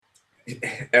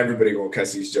everybody gonna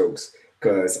catch these jokes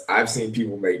because I've seen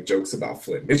people make jokes about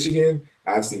Flint, Michigan.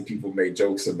 I've seen people make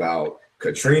jokes about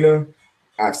Katrina.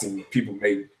 I've seen people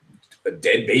make a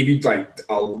dead baby.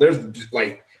 There's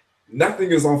like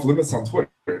nothing is off limits on Twitter.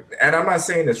 And I'm not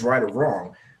saying it's right or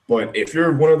wrong, but if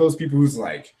you're one of those people who's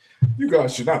like, you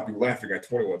guys should not be laughing at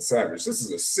 21 Savage. This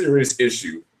is a serious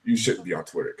issue. You shouldn't be on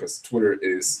Twitter because Twitter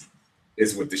is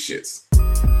with the shits.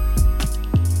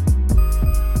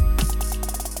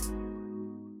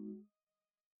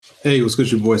 Hey, what's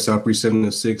good? Your boy Southbreeze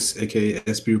 706, aka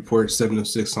SB Report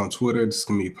 706 on Twitter. This is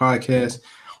gonna be a podcast.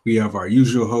 We have our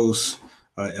usual hosts,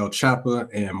 El Chapa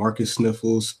and Marcus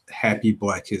Sniffles. Happy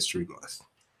Black History Month.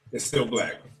 It's still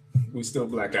black. We still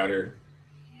black out here.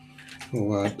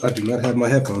 Well, I do not have my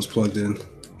headphones plugged in.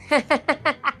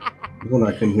 Well,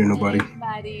 I couldn't hear nobody.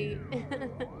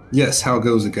 Yes, how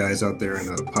goes it, guys, out there in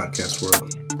the podcast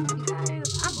world?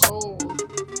 Guys, I'm old.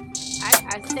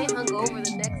 I stay hungover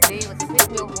the next day. Like, it takes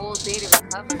me a whole day to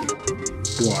recover.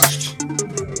 Washed.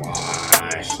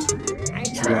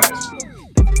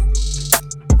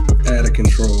 Out of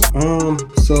control.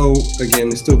 So again,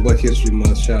 it's still Black History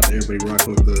Month. Shout out to everybody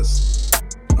rocking with us.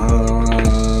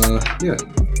 Yeah.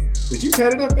 Did you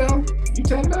tat it up, Al? You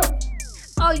tat it up?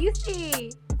 Oh, you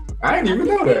see. I didn't even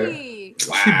know that.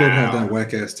 Wow. She better have that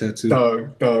whack ass tattoo.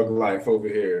 Thug life over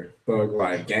here. Thug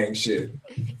life, gang shit.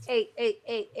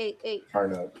 Hey.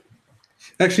 Turn up.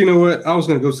 Actually, you know what? I was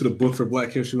gonna go to the book for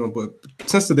Black History Month, but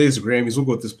since today's the Grammys, we'll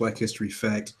go with this Black History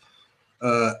fact.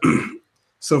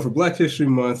 So for Black History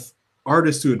Month,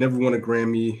 artists who have never won a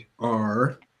Grammy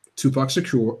are Tupac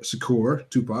Shakur,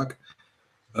 Tupac,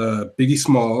 Biggie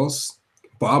Smalls,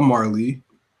 Bob Marley,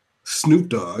 Snoop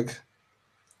Dogg,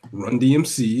 Run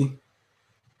DMC,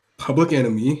 Public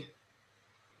Enemy,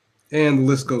 and the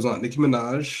list goes on. Nicki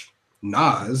Minaj,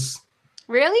 Nas.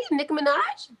 Really? Nicki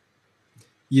Minaj?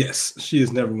 Yes, she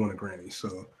has never won a Grammy.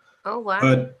 So, oh wow.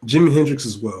 Jimi Hendrix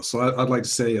as well. So I'd like to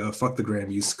say fuck the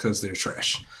Grammys because they're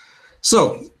trash.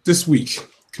 So this week,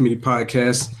 community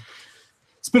podcast.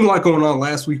 It's been a lot going on.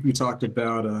 Last week we talked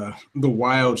about the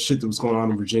wild shit that was going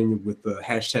on in Virginia with the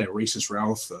hashtag racist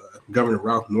Ralph, Governor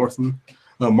Ralph Northam.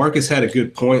 Marcus had a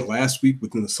good point last week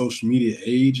within the social media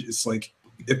age. It's like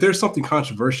if there's something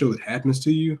controversial that happens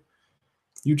to you,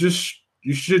 you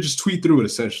should just tweet through it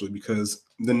essentially because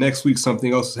the next week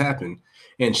something else has happened.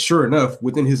 And sure enough,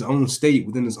 within his own state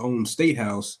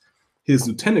house, his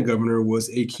lieutenant governor was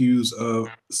accused of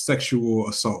sexual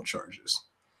assault charges.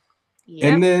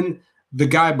 Yep. And then the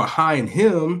guy behind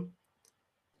him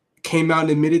came out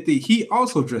and admitted that he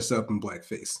also dressed up in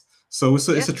blackface. So it's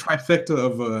a trifecta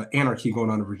of anarchy going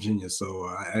on in Virginia. So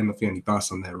I don't know if you have any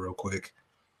thoughts on that real quick.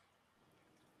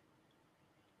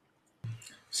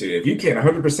 See, if you can't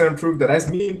 100% prove that that's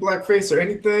me in blackface or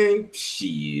anything,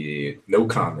 shit, no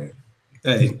comment.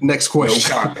 Hey, next question.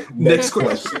 No comment. Next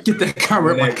question. Get that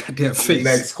camera in my goddamn face.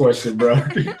 Next question, bro.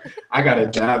 I got a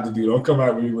job to do. Don't come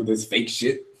at me with this fake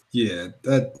shit. Yeah.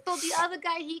 So the other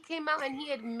guy, he came out and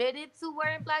he admitted to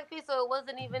wearing blackface, so it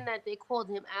wasn't even that they called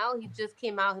him out. He just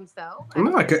came out himself.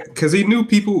 No, because he knew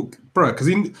people, bro. Because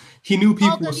he knew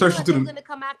people were searching through. He was going to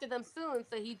come after them soon,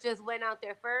 so he just went out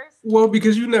there first. Well,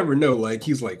 because you never know. Like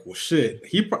he's like, well, shit.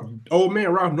 Old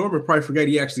man Ralph Norman probably forgot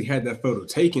he actually had that photo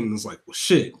taken. And was like, well,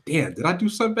 shit. Damn, did I do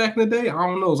something back in the day? I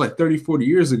don't know. It was like 30, 40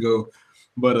 years ago.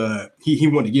 But he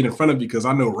wanted to get in front of it because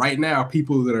I know right now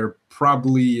people that are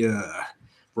probably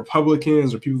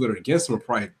Republicans or people that are against him are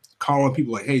probably calling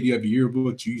people like, hey, do you have your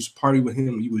yearbook? You used to party with him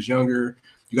when he was younger.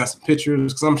 You got some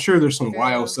pictures? Because I'm sure there's some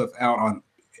wild stuff out on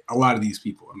a lot of these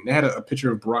people. I mean, they had a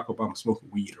picture of Barack Obama smoking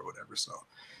weed or whatever. So,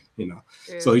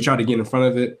 so he tried to get in front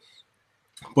of it.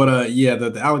 But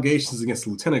the allegations against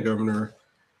the lieutenant governor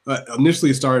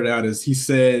initially started out as he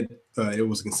said it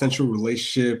was a consensual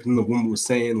relationship. And the woman was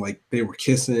saying like they were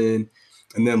kissing.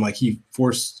 And then like he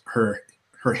forced her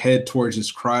head towards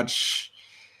his crotch.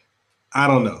 I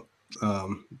don't know.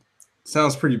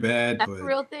 Sounds pretty bad. That's but a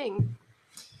real thing.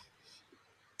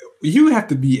 You have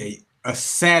to be a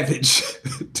savage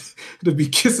to be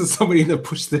kissing somebody and then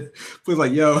push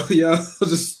like, yo,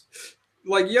 just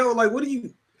like, yo, like, what do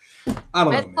you? I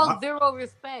don't know. That's called zero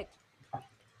respect.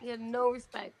 He had no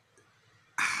respect.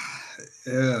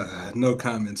 Yeah, no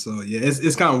comment. So yeah,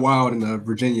 it's kind of wild in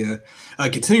Virginia.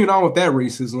 Continuing on with that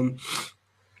racism,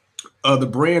 the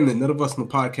brand that none of us on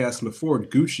the podcast can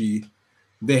afford, Gucci.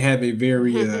 They have a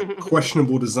very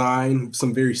questionable design,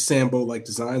 some very Sambo-like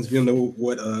designs. If you don't know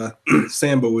what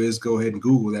Sambo is, go ahead and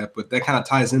Google that. But that kind of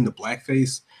ties into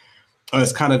blackface.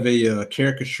 It's kind of a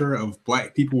caricature of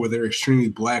black people where they're extremely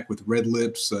black with red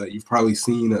lips. You've probably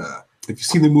seen, if you've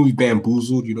seen the movie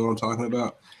Bamboozled, you know what I'm talking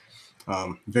about.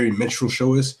 Very minstrel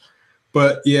showish.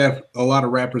 But yeah, a lot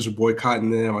of rappers are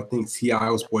boycotting them. I think T.I.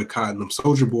 was boycotting them.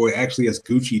 Soulja Boy actually has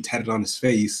Gucci tatted on his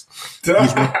face.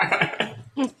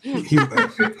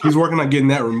 He's working on getting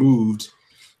that removed.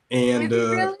 And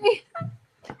really?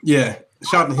 yeah,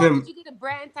 shout out to him. Did you get a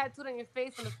brand tattooed on your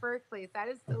face in the first place? That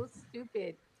is so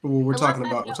stupid. Well, we're talking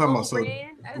about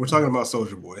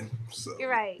Soulja Boy. So you're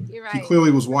right. He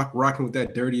clearly was rocking with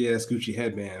that dirty ass Gucci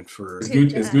headband for. Is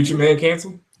Gucci Mane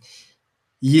canceled?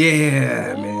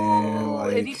 Yeah, man.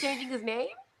 Like, is he changing his name?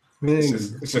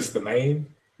 It's just the Mane,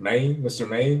 Mr.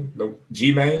 Mane, no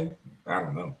G Mane. I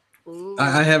don't know.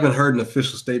 I haven't heard an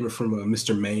official statement from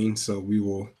Mr. Mane, so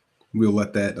we'll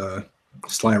let that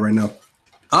slide right now.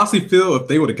 I honestly feel if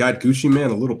they would have got Gucci Mane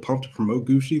a little pumped to promote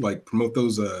Gucci, like promote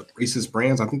those racist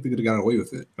brands, I think they could have gotten away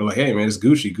with it. They're like, hey man, it's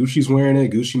Gucci. Gucci's wearing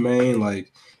it. Gucci Mane.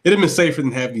 Like, it'd have been safer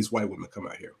than having these white women come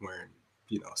out here wearing,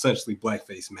 essentially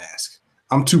blackface masks.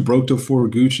 I'm too broke to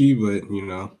afford Gucci, but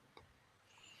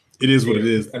it is what it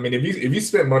is. I mean, if you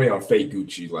spend money on fake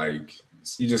Gucci, like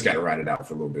you just got to ride it out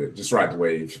for a little bit. Just ride the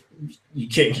wave. You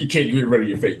can't get rid of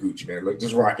your fake Gucci, man. Look,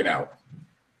 just rock it out.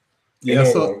 Yeah,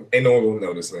 ain't no one will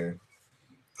notice, man.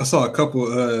 I saw a couple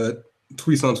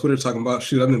tweets on Twitter talking about,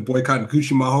 shoot, I've been boycotting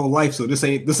Gucci my whole life, so this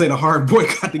ain't a hard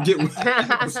boycott to get with.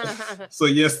 So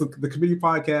yes, the committee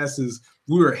podcast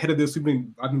we were ahead of this. I've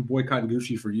been boycotting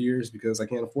Gucci for years because I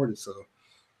can't afford it. So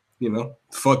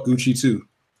fuck Gucci too.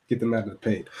 Get them out of the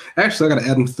paint. Actually, I got to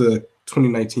add them to the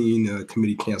 2019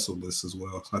 committee canceled list as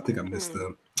well. So I think I missed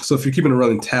them. So if you're keeping a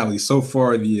running tally, so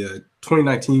far the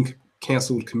 2019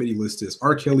 canceled committee list is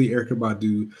R. Kelly, Erykah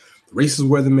Badu, Racist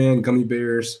Weatherman, Gummy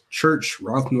Bears, Church,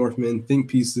 Ralph Northman, Think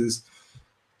Pieces,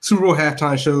 Super Bowl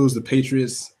halftime shows, The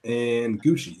Patriots, and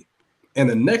Gucci. And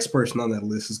the next person on that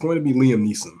list is going to be Liam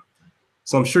Neeson.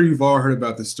 So I'm sure you've all heard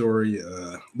about this story.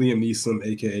 Liam Neeson,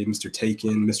 aka Mr.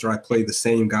 Taken, Mr. I play the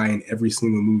same guy in every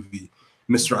single movie.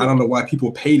 Mr. I don't know why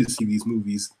people pay to see these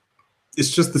movies.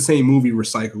 It's just the same movie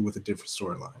recycled with a different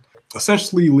storyline.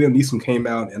 Essentially, Liam Neeson came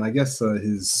out, and I guess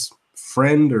his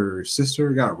friend or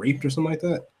sister got raped or something like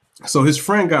that. So his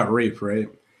friend got raped, right?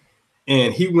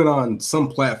 And he went on some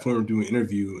platform to do an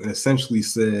interview and essentially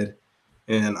said,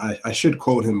 and I should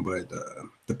quote him, but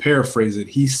to paraphrase it,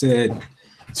 he said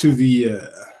he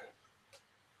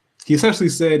essentially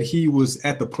said he was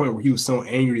at the point where he was so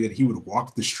angry that he would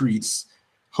walk the streets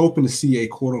hoping to see a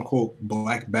quote unquote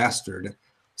black bastard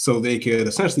so they could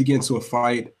essentially get into a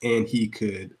fight and he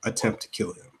could attempt to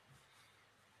kill him.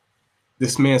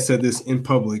 This man said this in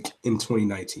public in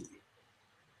 2019.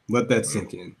 Let that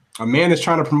sink in. A man is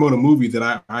trying to promote a movie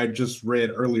that I just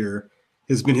read earlier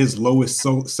has been his lowest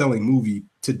selling movie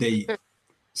to date.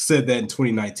 Said that in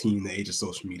 2019, in the age of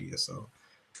social media. So,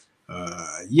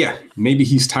 yeah, maybe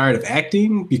he's tired of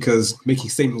acting because making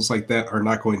statements like that are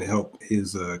not going to help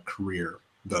his career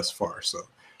thus far. So,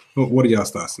 what are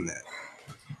y'all's thoughts on that?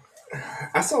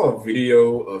 I saw a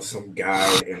video of some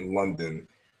guy in London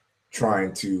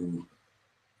trying to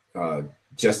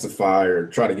justify or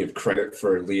try to give credit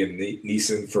for Liam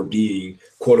Neeson for being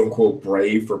quote unquote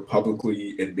brave for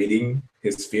publicly admitting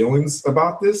his feelings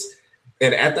about this.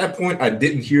 And at that point, I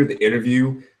didn't hear the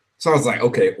interview. So I was like,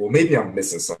 okay, well, maybe I'm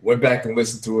missing something. Went back and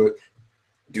listened to it.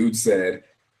 Dude said,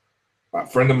 a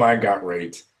friend of mine got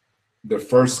raped. The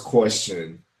first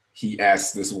question he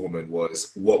asked this woman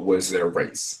was, what was their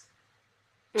race?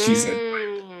 She said,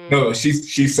 no, she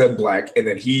said black. And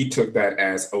then he took that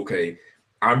as, okay,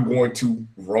 I'm going to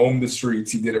roam the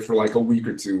streets. He did it for like a week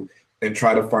or two and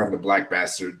try to find the black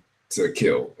bastard to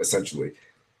kill, essentially.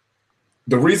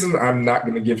 The reason I'm not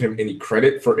going to give him any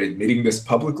credit for admitting this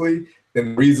publicly,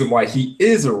 and the reason why he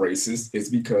is a racist, is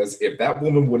because if that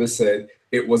woman would have said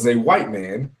it was a white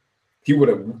man, he would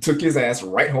have took his ass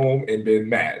right home and been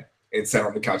mad and sat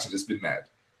on the couch and just been mad.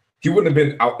 He wouldn't have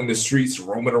been out in the streets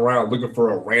roaming around looking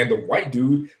for a random white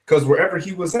dude, because wherever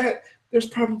he was at, there's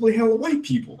probably hella white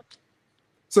people.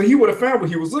 So he would have found what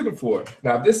he was looking for.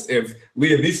 Now, if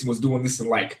Liam Neeson was doing this in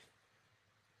like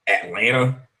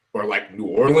Atlanta or like New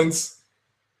Orleans,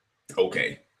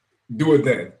 okay, do it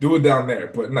then. Do it down there.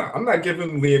 But no, I'm not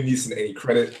giving Liam Neeson any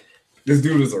credit. This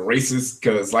dude is a racist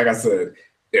because, like I said,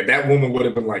 if that woman would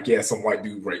have been like, yeah, some white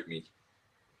dude raped me,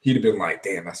 he'd have been like,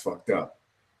 damn, that's fucked up,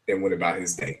 and went about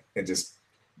his day and just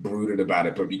brooded about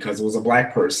it. But because it was a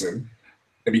black person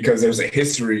and because there's a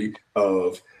history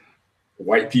of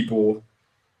white people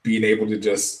being able to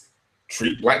just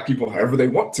treat black people however they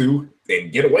want to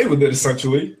and get away with it,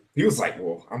 essentially, he was like,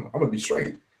 well, I'm going to be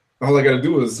straight. All I got to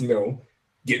do is,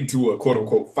 get into a quote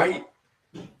unquote fight.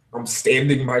 I'm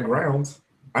standing my ground.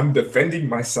 I'm defending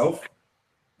myself.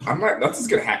 Nothing's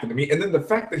going to happen to me. And then the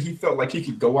fact that he felt like he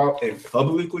could go out and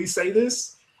publicly say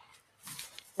this,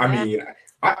 I mean,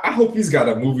 I hope he's got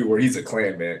a movie where he's a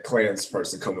clans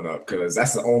person coming up, because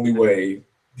that's the only way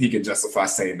he can justify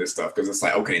saying this stuff. Because it's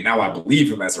like, okay, now I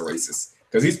believe him as a racist,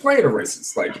 because he's playing a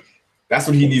racist. Like, that's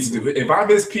what he needs to do. If I'm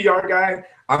his PR guy,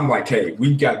 I'm like, hey,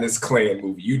 we got this Klan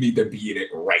movie. You need to be in it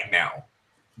right now.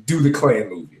 Do the Klan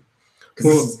movie.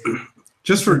 Well,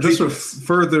 just for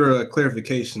further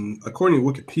clarification, according to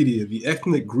Wikipedia, the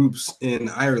ethnic groups in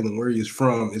Ireland, where he is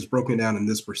from, is broken down in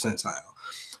this percentile: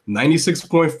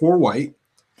 96.4 white,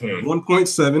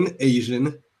 1.7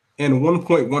 Asian, and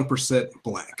 1.1%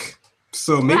 black.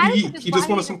 So maybe he just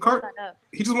wanted some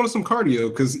he just wanted some cardio,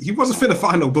 because he wasn't finna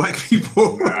find no black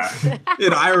people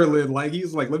in Ireland. Like,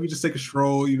 he's like, let me just take a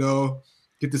stroll, you know,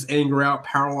 get this anger out,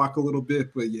 power walk a little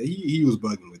bit. But yeah, he was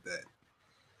bugging with that.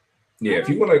 Yeah, if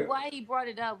you want to. Why he brought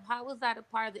it up? How was that a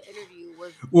part of the interview?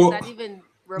 Was that even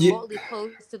remotely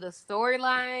close to the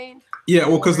storyline? Yeah,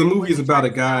 well, because the movie is about a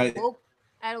guy.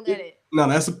 I don't get it. No,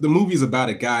 the movie's about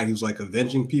a guy who's like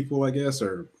avenging people, I guess,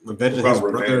 or avenging his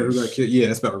brother who got killed. Yeah,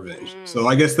 it's about revenge. So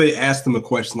I guess they asked him a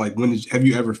question like, have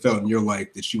you ever felt in your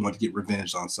life that you want to get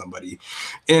revenge on somebody?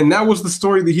 And that was the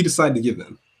story that he decided to give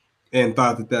them, and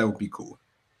thought that would be cool.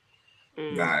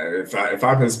 Nah, if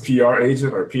I'm his PR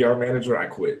agent or PR manager, I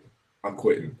quit. I'm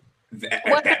quitting.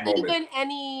 Was there even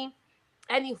any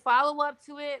follow up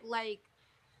to it? Like,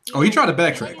 he tried to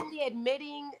backtrack.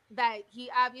 Admitting that he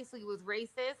obviously was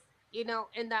racist, you know,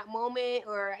 in that moment,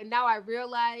 and now I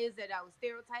realize that I was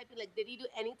stereotyping. Like, did he do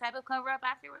any type of cover up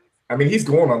afterwards? I mean, he's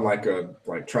going on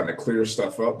like trying to clear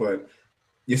stuff up, but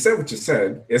you said what you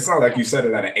said. It's not like you said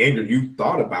it out of anger. You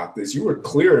thought about this. You were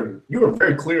clear. You were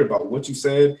very clear about what you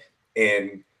said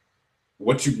and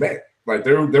what you meant. Like,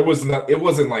 there was not. It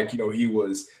wasn't like, you know, he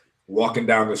was walking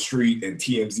down the street and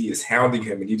TMZ is hounding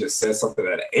him and he just said something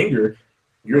out of anger.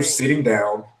 You're sitting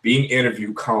down, being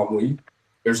interviewed calmly.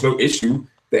 There's no issue.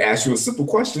 They ask you a simple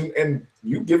question and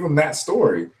you give them that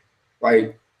story.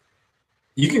 Like,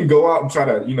 you can go out and try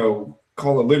to, you know,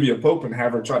 call Olivia Pope and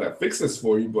have her try to fix this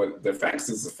for you, but the facts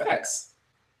is the facts.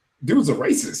 Dude's a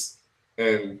racist.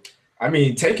 And I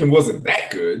mean, Taken wasn't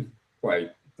that good.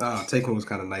 Like, Taken was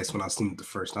kind of nice when I seen it the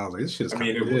first time. I was like, this shit is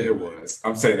kind of it was.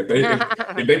 I'm saying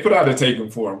if they put out a Taken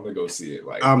 4, I'm gonna go see it.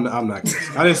 Like, I'm not gonna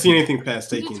I didn't see anything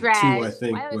past Taken 2, I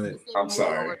think, but I'm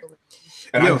sorry.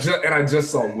 And I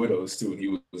just saw Widows too, and he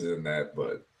was in that,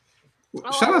 but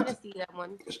shout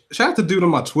out to dude on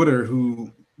my Twitter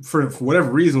who for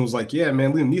whatever reason was like, yeah,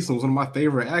 man, Liam Neeson was one of my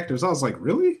favorite actors. I was like,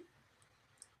 really?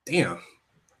 Damn.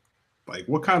 Like,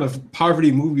 what kind of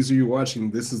poverty movies are you watching?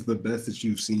 This is the best that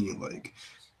you've seen. Like,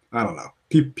 I don't know.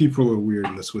 People are weird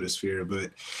in the Twitter sphere,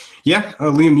 but yeah,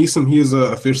 Liam Neeson, he has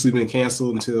officially been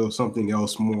canceled until something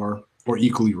else more or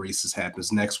equally racist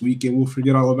happens next week, and we'll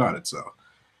forget all about it. So,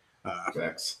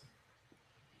 facts.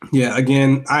 Yeah,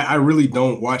 again, I really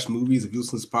don't watch movies. If you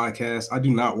listen to this podcast, I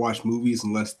do not watch movies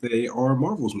unless they are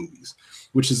Marvel's movies,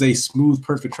 which is a smooth,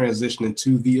 perfect transition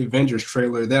into the Avengers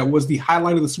trailer that was the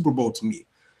highlight of the Super Bowl to me.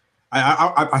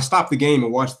 I stopped the game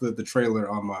and watched the trailer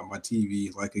on my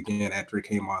TV, like, again, after it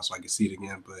came on so I could see it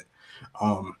again. But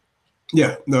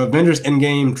yeah, the Avengers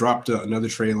Endgame dropped another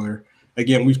trailer.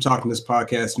 Again, we've talked in this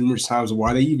podcast numerous times of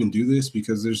why they even do this,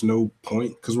 because there's no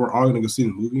point, because we're all going to go see the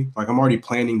movie. Like, I'm already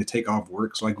planning to take off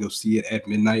work so I can go see it at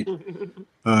midnight,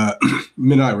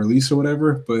 midnight release or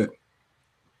whatever. But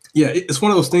yeah, it's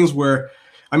one of those things where,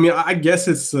 I mean, I guess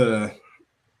it's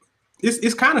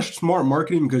kind of smart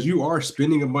marketing, because you are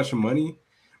spending a bunch of money,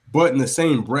 but in the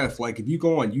same breath, like, if you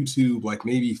go on YouTube, like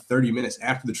maybe 30 minutes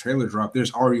after the trailer drop,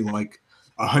 there's already like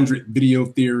 100 video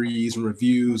theories and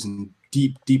reviews and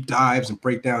deep dives and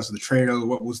breakdowns of the trailer,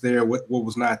 what was there, what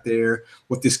was not there,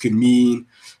 what this could mean.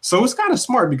 So it's kind of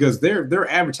smart, because they're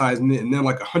advertising it, and then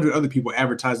like 100 other people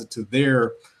advertise it to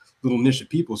their little niche of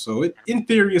people. So it, in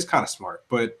theory, is kind of smart,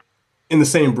 but in the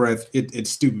same breath, it's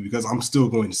stupid, because I'm still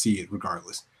going to see it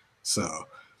regardless. So,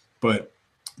 but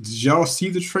did y'all see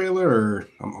the trailer? Or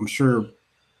I'm sure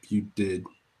you did,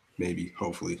 maybe,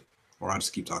 hopefully, or I'll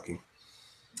just keep talking.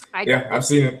 I've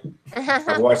seen it.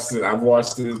 I've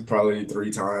watched it probably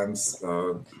 3 times.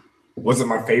 Wasn't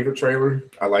my favorite trailer.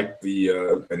 I like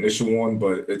the initial one,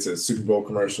 but it's a Super Bowl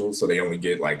commercial, so they only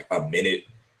get like a minute.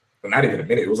 Well, not even a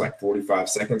minute. It was like 45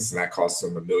 seconds, and that cost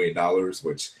them $1 million,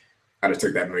 which I'd have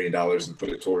took that $1 million and put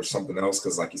it towards something else,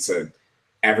 because, like you said,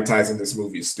 advertising this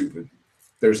movie is stupid.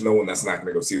 There's no one that's not going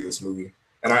to go see this movie.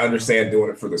 And I understand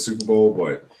doing it for the Super Bowl,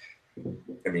 but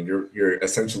I mean, you're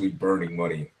essentially burning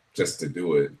money just to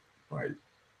do it. Like,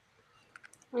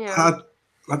 yeah.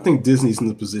 I think Disney's in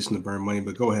the position to burn money,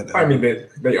 but go ahead. I mean,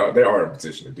 they are in a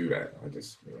position to do that. I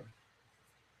just,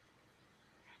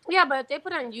 Yeah, but if they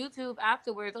put on YouTube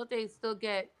afterwards, don't they still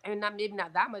get, and not maybe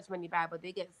not that much money back, but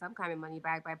they get some kind of money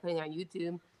back by putting it on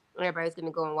YouTube. Everybody's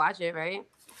gonna go and watch it, right?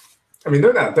 I mean,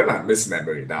 they're not missing that $1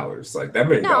 million. Like that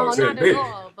No, $1 million, not at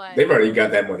all. But they've already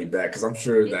got that money back because I'm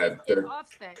sure that it they're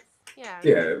offsets. Yeah.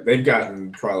 yeah they've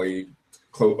gotten probably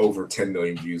over 10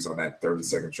 million views on that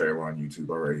 30-second trailer on YouTube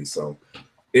already. So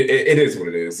it is what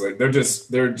it is. Like they're just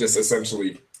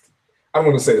essentially. I don't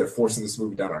want to say they're forcing this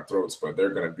movie down our throats, but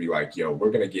they're gonna be like, "Yo,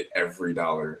 we're gonna get every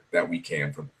dollar that we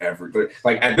can from every."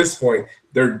 Like at this point,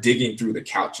 they're digging through the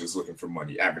couches looking for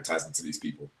money, advertising to these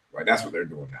people. Like that's what they're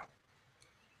doing now.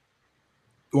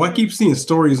 Well, I keep seeing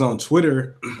stories on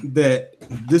Twitter that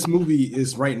this movie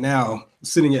is right now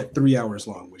sitting at 3 hours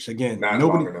long, which again,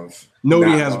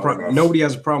 nobody has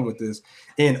a problem with this.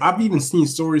 And I've even seen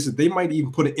stories that they might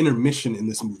even put an intermission in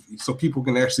this movie so people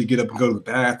can actually get up and go to the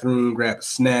bathroom, grab a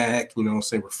snack,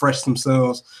 say refresh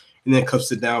themselves, and then come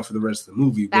sit down for the rest of the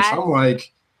movie. Which I'm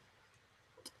like,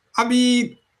 I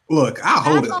mean, look, I'll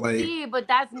hold it. But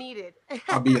that's needed.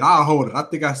 I mean, I'll hold it. I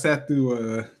think I sat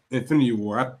through Infinity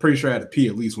War. I'm pretty sure I had to pee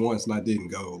at least once and I didn't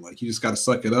go. Like, you just got to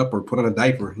suck it up or put on a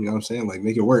diaper. You know what I'm saying? Like,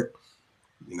 make it work.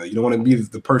 You don't want to be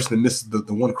the person that misses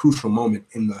the one crucial moment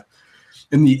in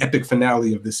the epic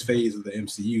finale of this phase of the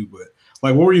MCU. But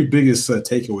like, what were your biggest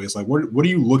takeaways? Like, what are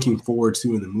you looking forward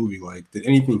to in the movie? Like, did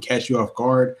anything catch you off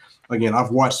guard? Again, I've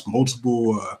watched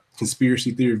multiple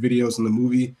conspiracy theory videos in the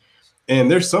movie,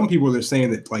 and there's some people that are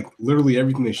saying that like literally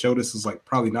everything they showed us is like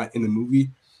probably not in the movie,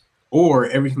 or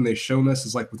everything they've shown us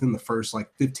is like within the first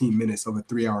like 15 minutes of a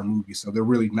 3-hour movie. So they're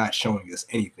really not showing us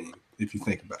anything if you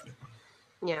think about it.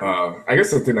 Yeah. I guess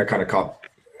the thing that kind of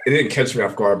it didn't catch me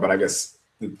off guard, but I guess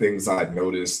the things I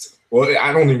noticed. Well,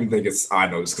 I don't even think I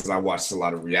noticed because I watched a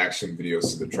lot of reaction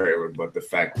videos to the trailer. But the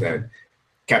fact that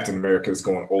Captain America is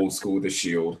going old school with the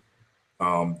shield,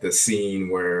 the scene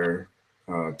where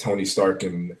Tony Stark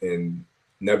and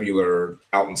Nebula are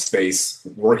out in space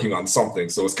working on something.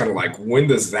 So it's kind of like, when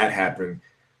does that happen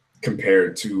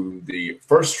compared to the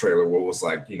first trailer where it was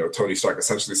like, Tony Stark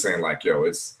essentially saying like, yo,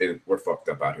 we're fucked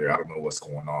up out here. I don't know what's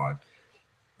going on.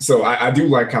 So I do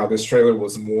like how this trailer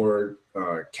was more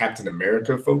Captain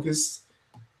America focused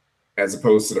as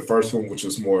opposed to the first one, which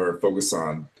was more focused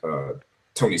on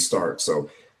Tony Stark. So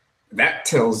that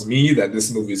tells me that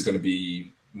this movie is going to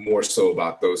be more so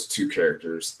about those two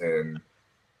characters. And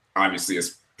obviously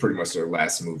it's pretty much their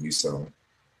last movie. So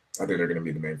I think they're going to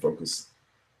be the main focus.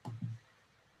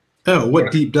 Oh,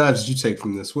 what deep dives did you take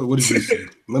from this? What did you see?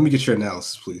 Let me get your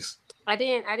analysis, please. I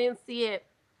didn't see it.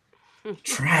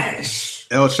 Trash.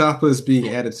 El Chapa is being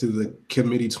added to the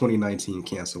Committee 2019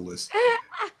 cancel list.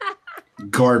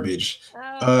 Garbage.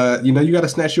 You got to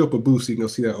snatch you up a booth so you can go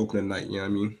see that opening night. You know what I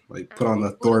mean? Like put on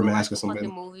a Thor mask or something.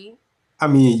 Movie. I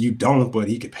mean, you don't, but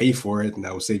he could pay for it, and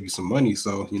that would save you some money.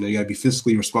 So you got to be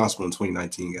fiscally responsible in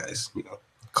 2019, guys.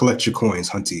 Collect your coins,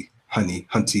 hunty,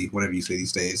 whatever you say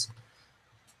these days.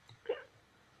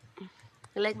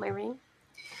 You like my ring?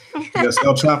 Yes,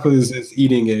 El Chapa is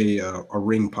eating a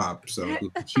ring pop. So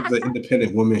she's an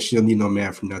independent woman. She don't need no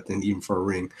man for nothing, even for a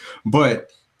ring.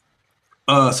 But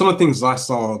some of the things I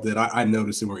saw that I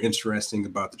noticed and were interesting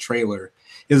about the trailer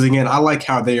is, again, I like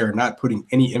how they are not putting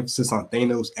any emphasis on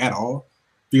Thanos at all.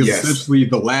 Because essentially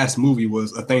the last movie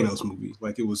was a Thanos movie.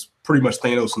 Like, it was pretty much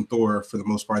Thanos and Thor for the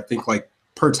most part. I think like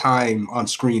per time on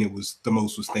screen, it was the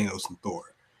most was Thanos and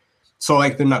Thor. So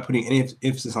like they're not putting any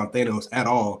emphasis on Thanos at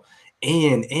all.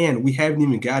 And we haven't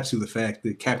even got to the fact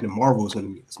that Captain Marvel is going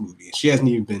to be in this movie. She hasn't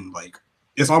even been like,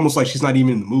 it's almost like she's not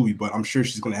even in the movie, but I'm sure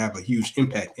she's going to have a huge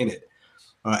impact in it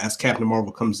as Captain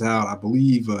Marvel comes out, I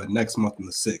believe, next month on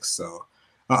the 6th. So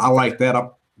I like that.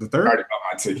 The 3rd? I already got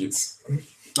my tickets.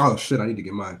 Oh, shit, I need to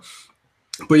get mine.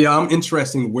 But yeah, I'm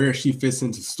interested in where she fits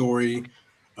into the story.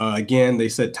 Again, they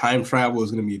said time travel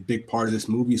is going to be a big part of this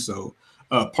movie. So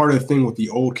part of the thing with the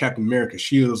old Captain America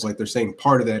shield is like they're saying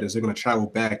part of that is they're going to travel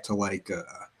back to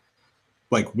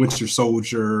like Winter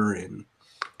Soldier and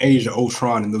Age of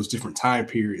Ultron and those different time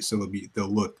periods. So they'll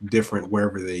look different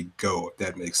wherever they go, if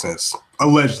that makes sense.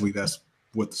 Allegedly, that's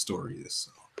what the story is.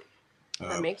 So,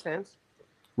 that makes sense.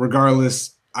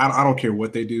 Regardless, I don't care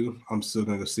what they do. I'm still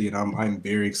going to go see it. I'm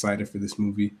very excited for this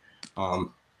movie. I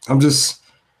don't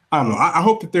know. I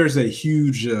hope that there's a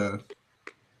huge.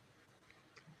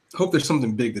 Hope there's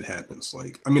something big that happens.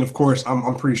 Like, I mean, of course,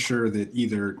 I'm pretty sure that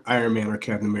either Iron Man or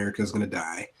Captain America is going to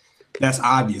die. That's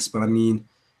obvious, but I mean,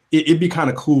 it'd be kind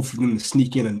of cool for them to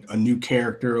sneak in a new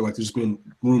character. Like, there's been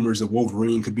rumors that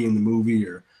Wolverine could be in the movie,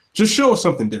 or just show us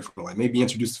something different. Like maybe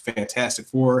introduce the Fantastic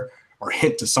Four or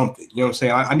hint to something. You know what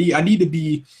I'm saying? I need to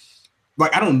be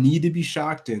like, I don't need to be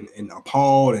shocked and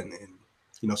appalled and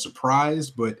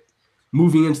surprised, but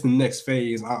moving into the next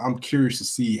phase, I'm curious to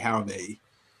see how they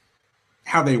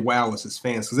wow us as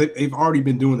fans, because they've already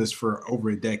been doing this for over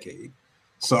a decade.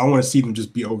 So I want to see them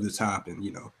just be over the top and,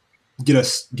 you know, get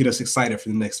us excited for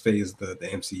the next phase of the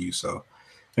MCU. So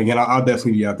again, I'll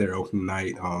definitely be out there opening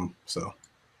night. So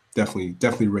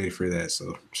definitely ready for that.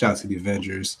 So shout out to the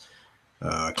Avengers.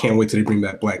 Can't wait till they bring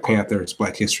back Black Panther. It's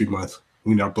Black History Month.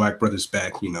 We need our Black brothers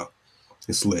back. You know,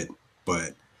 it's lit.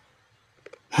 But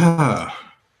I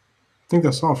think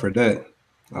that's all for that.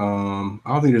 I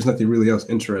don't think there's nothing really else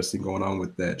interesting going on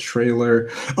with that trailer.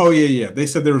 Oh yeah. They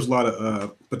said there was a lot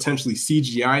of potentially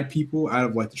CGI'd people out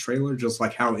of like the trailer, just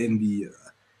like how in the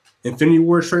Infinity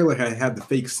War trailer had the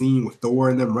fake scene with Thor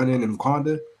and them running in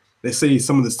Wakanda. They say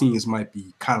some of the scenes might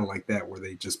be kind of like that, where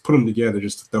they just put them together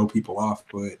just to throw people off,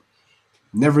 but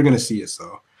never gonna see it.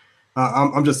 So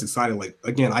I'm just excited. Like,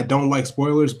 again, I don't like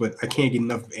spoilers, but I can't get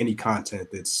enough of any content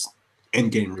that's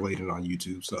Endgame related on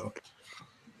YouTube. So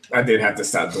I did have to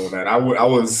stop doing that. I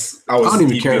don't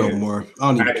even care no more.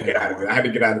 I had to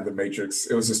get out of the Matrix.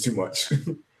 It was just too much.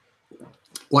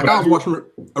 Like, I was watching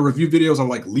review videos on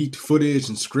like leaked footage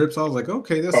and scripts. I was like,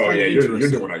 okay, that's you're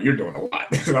doing a lot.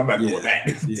 I'm not doing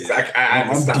that. Yeah. I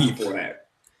had to stop before that.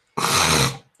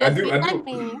 I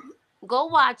do. Go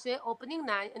watch it opening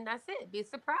night, and that's it. Be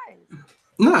surprised.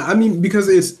 Nah, I mean, because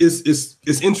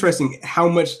it's interesting how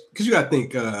much, because you gotta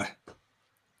think,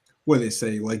 what do they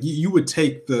say? Like, you would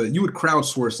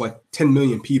crowdsource like 10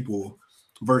 million people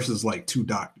versus like 2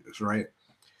 doctors, right?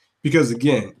 Because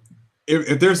again,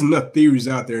 if there's enough theories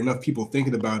out there, enough people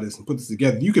thinking about this and put this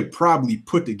together, you could probably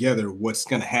put together what's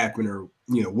going to happen, or,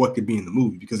 you know, what could be in the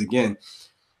movie. Because again,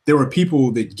 there were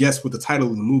people that guessed what the title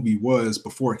of the movie was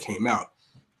before it came out.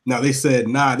 Now they said,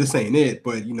 nah, this ain't it,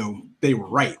 but, you know, they were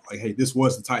right. Like, hey, this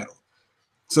was the title.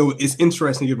 So it's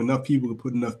interesting if enough people to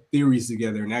put enough theories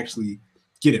together and actually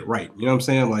get it right. You know what I'm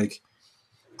saying? Like,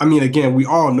 I mean, again, we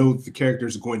all know that the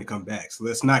characters are going to come back, so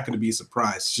that's not going to be a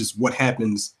surprise. It's just what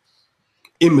happens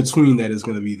in between that is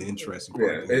going to be the interesting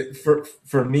part. Yeah,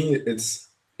 for me, it's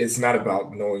not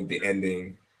about knowing the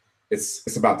ending.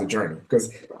 It's about the journey,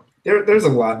 because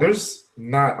there's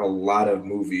not a lot of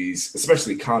movies,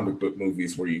 especially comic book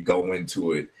movies, where you go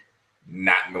into it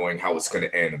not knowing how it's going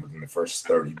to end within the first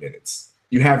 30 minutes.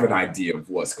 You have an idea of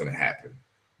what's going to happen,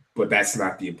 but that's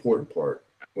not the important part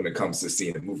when it comes to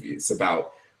seeing a movie. It's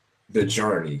about the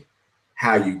journey,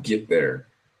 how you get there,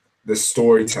 the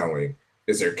storytelling.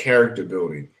 Is there character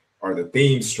building? Are the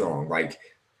themes strong? Like,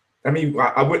 I mean,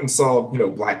 I went and saw, you know,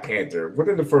 Black Panther.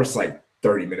 Within the first like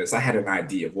 30 minutes, I had an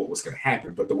idea of what was going to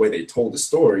happen, but the way they told the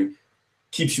story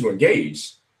keeps you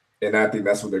engaged. And I think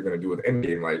that's what they're going to do with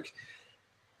Endgame. Like,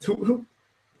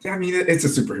 I mean, it's a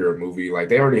superhero movie. Like,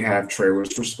 they already have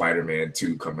trailers for Spider-Man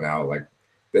 2 coming out. Like,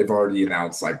 they've already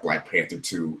announced like Black Panther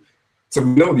 2. So we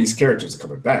know these characters are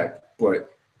coming back,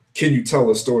 but can you tell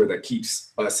a story that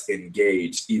keeps us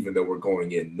engaged even though we're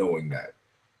going in knowing that?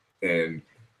 And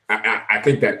I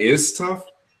think that is tough.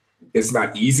 It's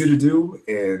not easy to do.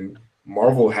 And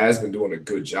Marvel has been doing a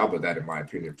good job of that, in my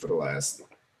opinion, for the last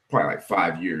probably like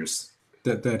 5 years.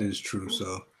 That is true.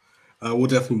 So we'll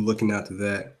definitely be looking out to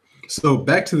that. So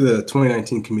back to the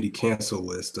 2019 committee cancel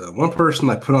list. One person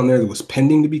I put on there that was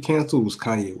pending to be canceled was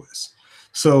Kanye West.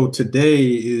 So today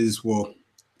is, well,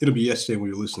 it'll be yesterday when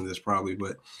you're listening to this probably,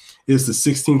 but it's the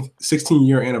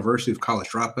 16-year anniversary of College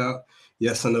Dropout.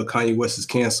 Yes, I know Kanye West is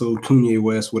canceled, Kanye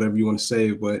West, whatever you want to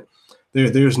say, but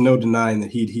there's no denying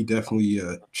that he definitely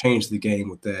changed the game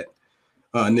with that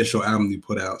initial album he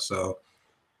put out. So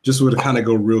just would kind of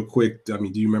go real quick. I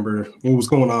mean, do you remember what was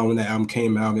going on when that album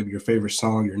came out? Maybe your favorite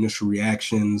song, your initial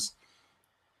reactions?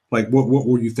 Like, what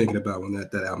were you thinking about when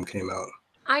that album came out?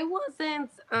 I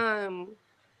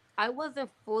wasn't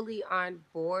fully on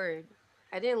board.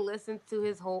 I didn't listen to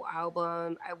his whole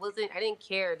album. I didn't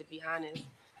care, to be honest.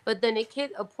 But then it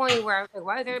hit a point where I was like,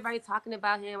 why is everybody talking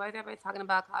about him? Why is everybody talking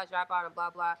about College Dropout and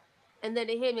blah, blah? And then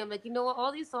it hit me. I'm like, you know what?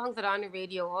 All these songs that are on the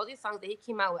radio, all these songs that he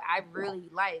came out with, I really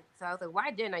liked. So I was like,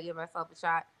 why didn't I give myself a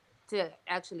shot to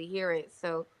actually hear it?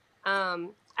 So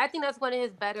I think that's one of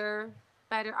his better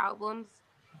albums.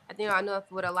 I know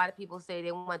what a lot of people say.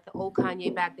 They want the old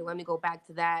Kanye back. They want me to go back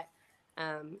to that.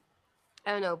 I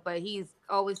don't know, but he's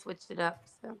always switched it up.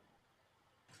 So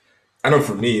I know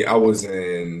for me, I was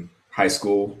in high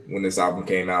school when this album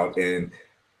came out, and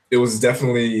it was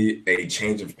definitely a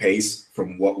change of pace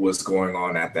from what was going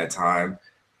on at that time,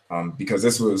 because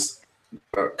this was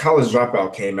College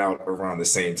Dropout came out around the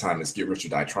same time as Get Rich or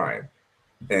Die Trying.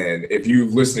 And if you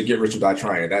listen to Get Rich or Die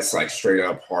Trying, that's like straight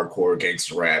up hardcore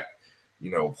gangster rap,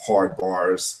 you know, hard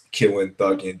bars, killing,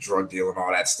 thugging, drug dealing,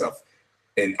 all that stuff.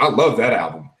 And I love that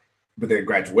album. But then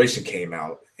Graduation came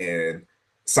out, and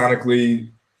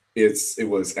sonically, it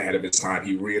was ahead of its time.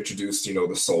 He reintroduced,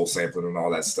 the soul sampling and all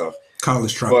that stuff.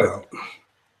 College Dropout.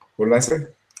 What did I say?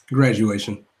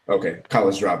 Graduation. Okay,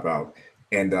 College Dropout,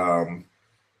 and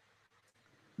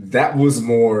that was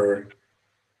more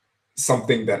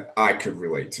something that I could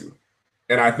relate to,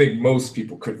 and I think most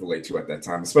people could relate to at that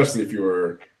time, especially if you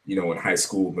were, in high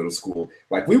school, middle school.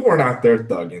 Like, we weren't out there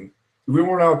thugging, we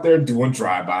weren't out there doing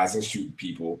drive-bys and shooting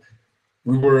people.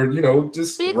 We were,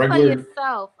 just Speak regular. for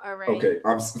yourself, all right? Okay,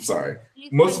 I'm sorry.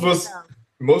 Speak Most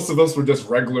of us were just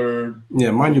regular.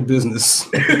 Yeah, mind your business.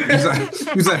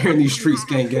 Who's out here in these streets,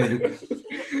 gang?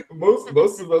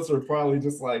 Most of us are probably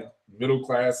just like middle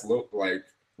class,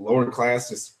 lower class,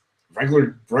 just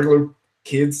regular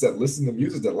kids that listen to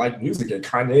music, that like music. And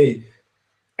Kanye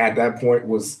at that point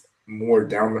was more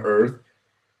down to earth,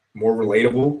 more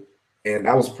relatable, and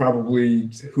that was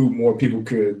probably who more people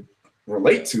could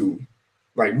relate to.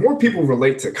 Like, more people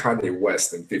relate to Kanye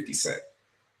West than 50 Cent.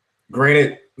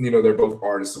 Granted, they're both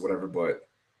artists or whatever, but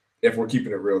if we're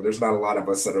keeping it real, there's not a lot of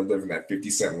us that are living that 50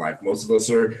 Cent life. Most of us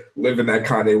are living that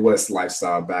Kanye West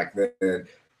lifestyle back then.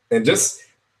 And just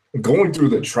going through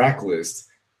the track list,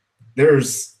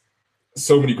 there's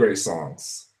so many great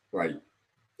songs. Like,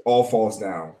 All Falls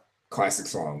Down, classic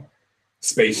song.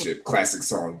 Spaceship, classic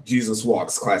song. Jesus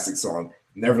Walks, classic song.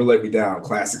 Never Let Me Down,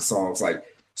 classic songs. Like,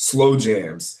 slow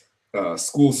jams.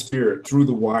 School Spirit, Through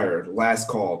the Wire, Last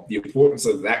Call, the importance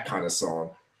of that kind of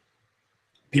song.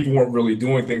 People weren't really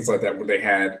doing things like that when they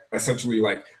had essentially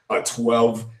like a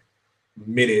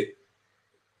 12-minute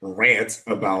rant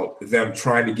about them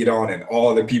trying to get on and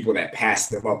all the people that passed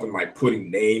them up and like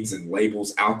putting names and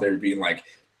labels out there being like,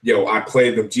 yo, I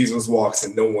played them Jesus Walks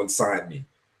and no one signed me.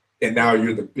 And now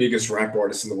you're the biggest rap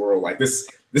artist in the world. Like, this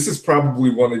is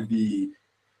probably one of the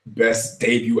best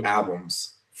debut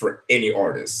albums for any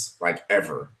artist, like,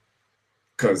 ever,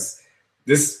 because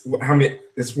this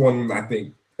won, I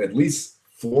think, at least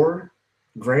 4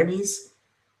 Grammys,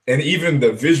 and even the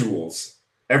visuals,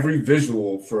 every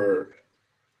visual for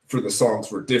the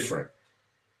songs were different.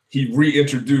 He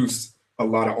reintroduced a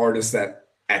lot of artists that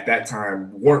at that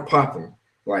time weren't popping.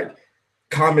 Like,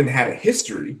 Common had a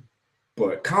history,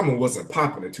 but Common wasn't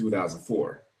popping in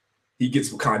 2004. He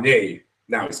gets with Kanye,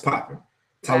 now he's popping.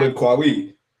 Talib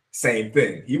Kweli, same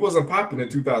thing. He wasn't popping in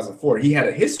 2004. He had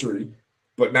a history,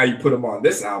 but now you put him on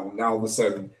this album. Now all of a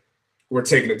sudden, we're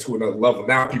taking it to another level.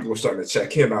 Now people are starting to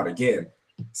check him out again.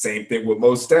 Same thing with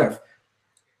Mos Def.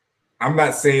 I'm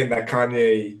not saying that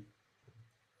Kanye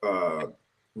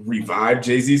revived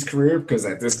Jay-Z's career, because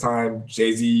at this time,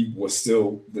 Jay-Z was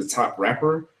still the top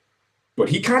rapper. But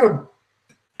he kind of,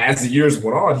 as the years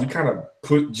went on, he kind of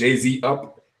put Jay-Z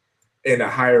up in a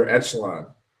higher echelon.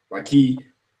 Like, he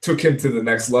took him to the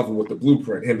next level with the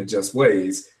Blueprint, him and Just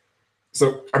Blaze.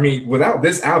 So, I mean, without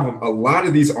this album, a lot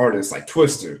of these artists like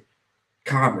Twister,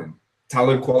 Common,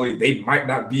 Talib Kweli, they might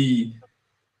not be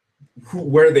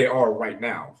where they are right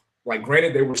now. Like,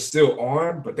 granted, they were still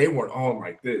on, but they weren't on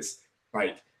like this.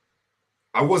 Like,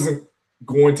 I wasn't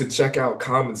going to check out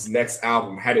Common's next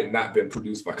album had it not been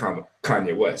produced by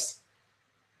Kanye West.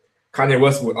 Kanye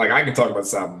West, like, I can talk about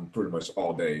this album pretty much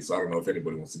all day, so I don't know if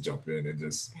anybody wants to jump in and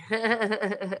just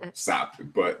stop.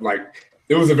 But, like,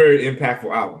 it was a very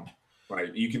impactful album.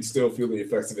 Like, you can still feel the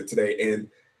effects of it today. And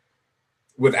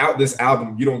without this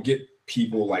album, you don't get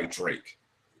people like Drake.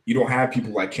 You don't have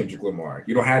people like Kendrick Lamar.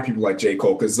 You don't have people like J.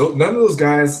 Cole, because none of those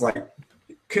guys, like,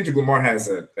 Kendrick Lamar has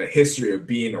a history of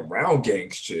being around gang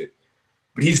shit,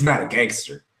 but he's not a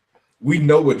gangster. We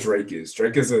know what Drake is.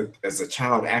 Drake is a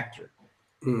child actor.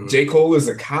 J. Cole is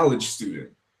a college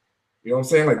student. You know what I'm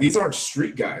saying? Like, these aren't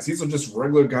street guys. These are just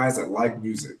regular guys that like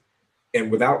music.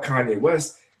 And without Kanye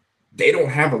West, they don't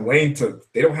have a lane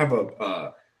they don't have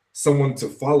someone to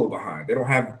follow behind. They don't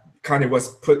have Kanye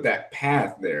West put that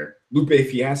path there. Lupe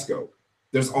Fiasco.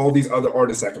 There's all these other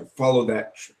artists that can follow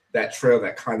that trail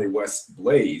that Kanye West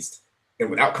blazed.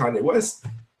 And without Kanye West,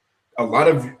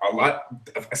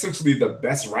 essentially the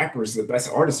best rappers, the best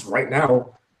artists right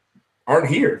now aren't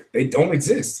here. They don't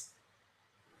exist.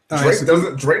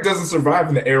 Drake doesn't survive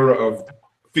in the era of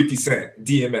 50 Cent,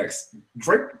 DMX.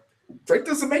 Drake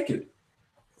doesn't make it.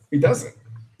 He doesn't.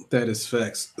 That is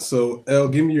facts. So, Elle,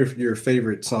 give me your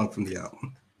favorite song from the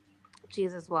album.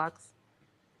 Jesus Walks.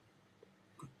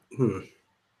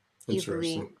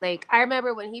 Easily. Like, I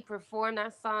remember when he performed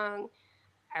that song,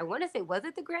 I want to say, was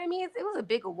it the Grammys? It was a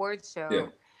big awards show.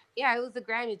 Yeah, it was the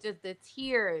Grammys. Just the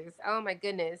tears. Oh my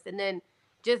goodness. And then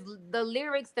just the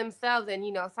lyrics themselves, and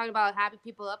talking about having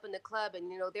people up in the club,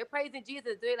 and they're praising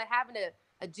Jesus. They're like having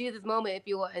a Jesus moment, if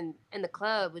you will, in the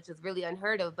club, which is really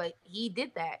unheard of. But he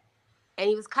did that. and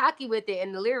he was cocky with it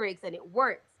in the lyrics, and it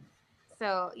worked.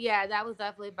 So yeah, that was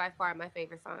definitely by far my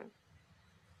favorite song.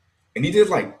 And he did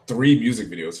like 3 music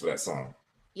videos for that song.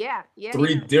 Yeah, yeah.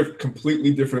 3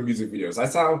 completely different music videos.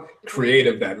 That's how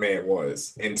creative that man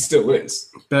was and still is.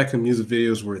 Back when music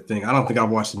videos were a thing, I don't think I've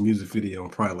watched a music video in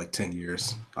probably like 10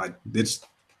 years. It's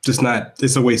just not,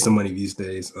 it's a waste of money these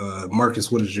days.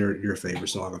 Marcus, what is your favorite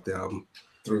song of the album?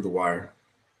 Through the Wire.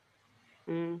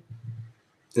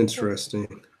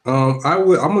 Interesting. I'm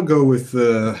gonna go with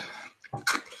 2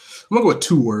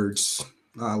 words.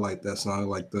 I like that song. I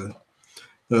like the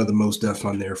Mos Def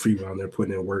on there, Freeway on there,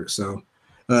 putting in work. So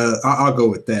I'll go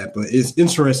with that. But it's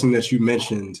interesting that you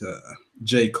mentioned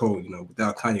J. Cole.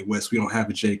 Without Kanye West, we don't have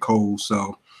a J. Cole.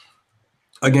 So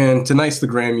again, tonight's the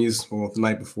Grammys. Well, the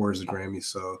night before is the Grammys.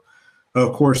 So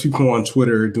of course, people on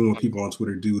Twitter doing what people on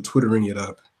Twitter do, twittering it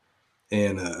up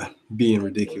and being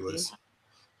ridiculous.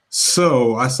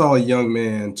 So I saw a young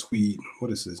man tweet.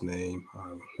 What is his name?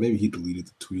 Maybe he deleted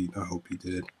the tweet. I hope he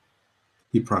did.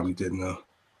 He probably didn't know.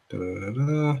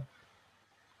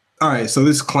 All right, so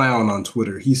this clown on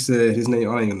Twitter, he said his name,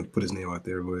 I ain't gonna put his name out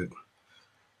there, but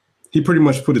he pretty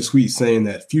much put a tweet saying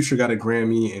that Future got a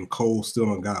Grammy and Cole still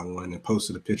don't got one, and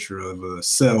posted a picture of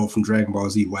Cell from Dragon Ball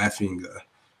Z laughing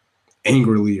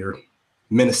angrily or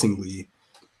menacingly.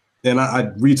 And I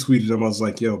retweeted him. I was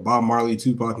like, yo, Bob Marley,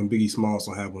 Tupac, and Biggie Smalls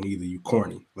don't have one either. You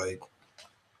corny. Like,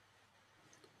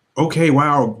 okay,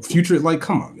 wow, Future, like,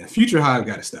 come on, man. Future Hive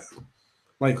got to stop.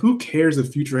 Like, who cares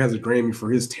if Future has a Grammy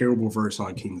for his terrible verse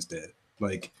on King's Dead?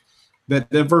 Like, that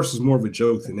verse is more of a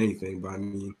joke than anything. But I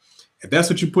mean, if that's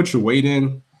what you put your weight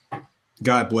in,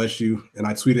 God bless you. And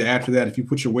I tweeted after that, if you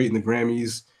put your weight in the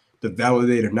Grammys to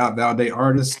validate or not validate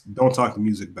artists, don't talk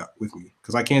music with me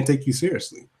because I can't take you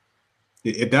seriously.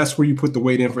 If that's where you put the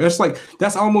weight in for, it's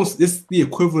the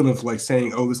equivalent of like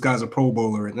saying, oh, this guy's a Pro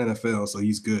Bowler in NFL, so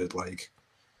he's good. Like,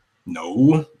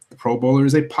 no, the Pro Bowler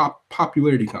is a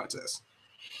popularity contest.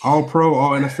 All pro,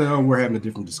 all NFL, we're having a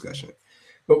different discussion.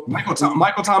 But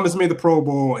Michael Thomas made the Pro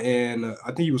Bowl, and I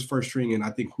think he was first string, and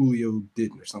I think Julio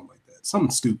didn't or something like that.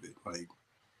 Something stupid. Like,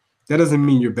 that doesn't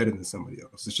mean you're better than somebody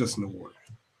else. It's just an award.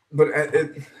 But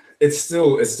it's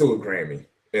still a Grammy,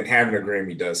 and having a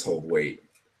Grammy does hold weight.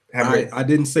 I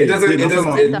didn't say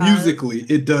it musically.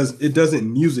 It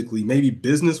doesn't musically. Maybe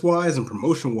business wise and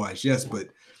promotion wise, yes. But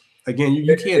again,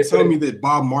 you can't tell me that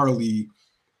Bob Marley,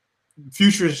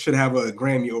 Future should have a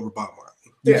Grammy over Bob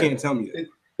Marley. You can't tell me that.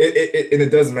 And it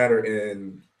does matter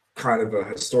in kind of a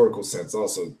historical sense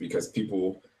also, because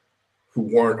people who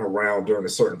weren't around during a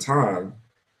certain time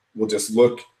will just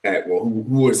look at, well,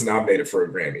 who was nominated for a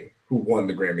Grammy, who won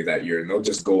the Grammy that year, and they'll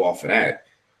just go off of that.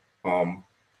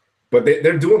 But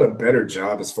they're doing a better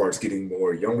job as far as getting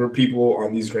more younger people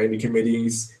on these Grammy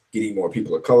committees, getting more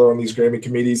people of color on these Grammy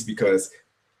committees, because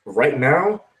right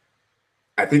now,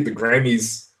 I think the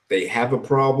Grammys, they have a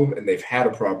problem, and they've had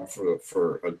a problem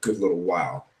for a good little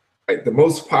while. Like, the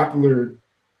most popular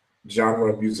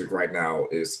genre of music right now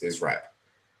is rap.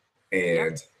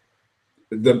 And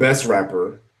the best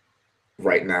rapper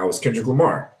right now is Kendrick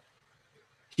Lamar.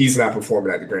 He's not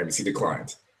performing at the Grammys. He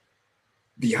declined.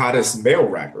 The hottest male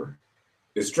rapper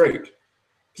is Drake.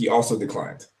 He also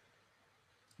declined.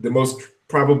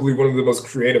 Probably one of the most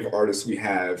creative artists we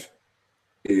have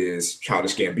is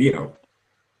Childish Gambino.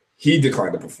 He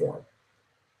declined to perform.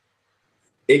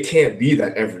 It can't be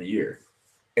that every year.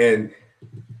 And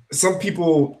some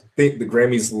people think the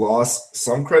Grammys lost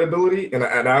some credibility, and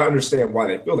I understand why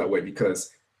they feel that way,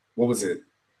 because what was it?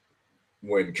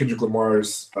 When Kendrick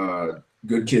Lamar's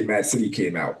Good Kid, Mad City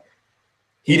came out,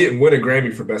 he didn't win a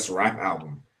Grammy for Best Rap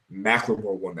Album.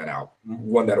 Macklemore won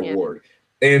that award.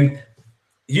 And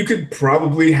you could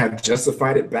probably have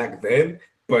justified it back then,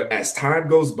 but as time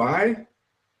goes by,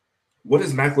 what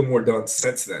has Macklemore done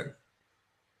since then?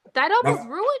 That almost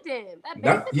ruined him.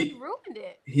 That basically ruined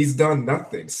it. He's done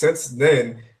nothing. Since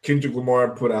then, Kendrick Lamar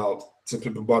put out To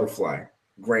Pimp a Butterfly,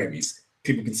 Grammys.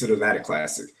 People consider that a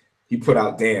classic. He put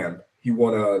out Damn. He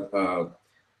won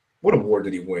what award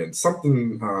did he win?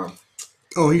 Something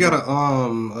he got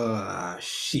a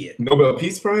shit. Nobel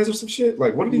Peace Prize or some shit?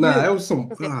 Like, what did he get? That was some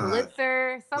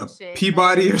Pulitzer, some shit.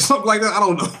 Peabody or something like that. I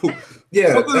don't know.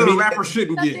 Yeah. Something that a rapper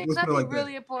shouldn't get. Let's put it like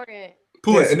really that. Important.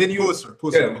 Pulitzer, and then Pulitzer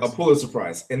a Pulitzer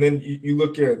Prize. And then you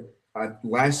look at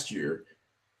last year,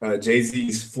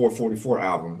 Jay-Z's 444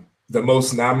 album, the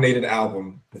most nominated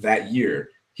album that year.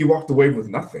 He walked away with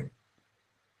nothing.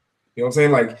 You know what I'm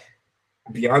saying? Like,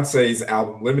 Beyonce's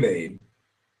album Lemonade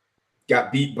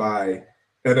got beat by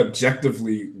an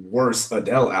objectively worse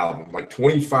Adele album. Like,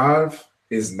 25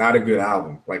 is not a good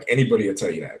album. Like, anybody will tell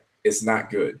you that. It's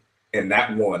not good. And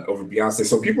that won over Beyonce.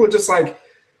 So people are just like,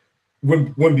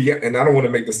 when Beyonce, and I don't want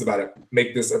to make this about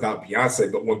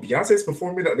Beyonce, but when Beyonce's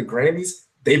performing at the Grammys,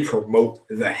 they promote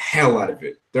the hell out of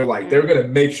it. They're like, they're gonna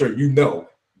make sure you know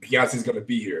Beyonce's gonna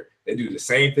be here. They do the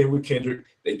same thing with Kendrick.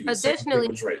 They do the same thing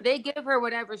with Drake. They give her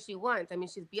whatever she wants. I mean,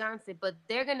 she's Beyonce, but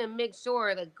they're gonna make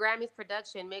sure the Grammys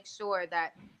production makes sure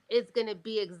that it's gonna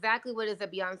be exactly what it is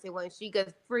that Beyonce wants. She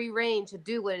gets free reign to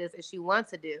do what it is that she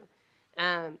wants to do.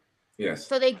 Yes.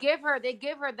 So they give her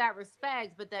that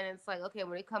respect, but then it's like, okay,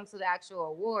 when it comes to the actual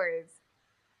awards,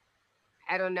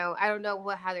 I don't know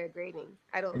how they're grading.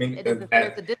 I mean, it doesn't.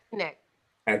 There's a disconnect.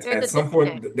 At some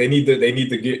point, they need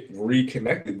to get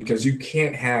reconnected, because you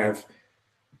can't have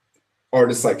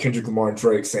artists like Kendrick Lamar and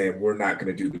Drake saying we're not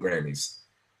going to do the Grammys.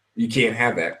 You can't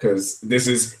have that, because this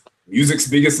is music's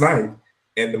biggest night,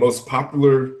 and the most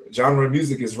popular genre of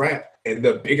music is rap, and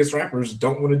the biggest rappers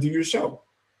don't want to do your show.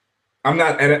 I'm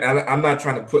not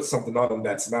trying to put something on them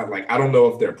that's not like, I don't know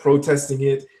if they're protesting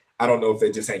it. I don't know if they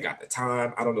just ain't got the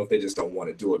time. I don't know if they just don't want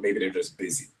to do it. Maybe they're just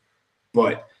busy,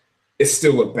 but it's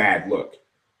still a bad look.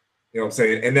 You know what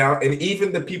I'm saying? And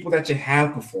even the people that you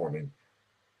have performing,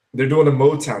 they're doing a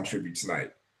Motown tribute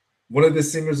tonight. One of the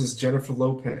singers is Jennifer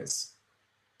Lopez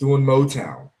doing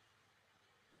Motown.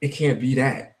 It can't be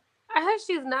that. I heard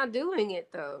she's not doing it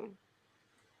though.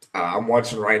 I'm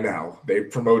watching right now. They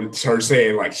promoted her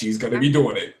saying like she's going to be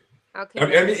doing it. Okay.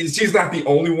 I mean, she's not the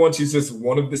only one. She's just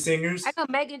one of the singers. I know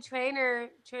Meghan Trainor.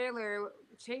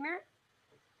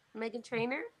 Meghan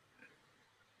Trainor.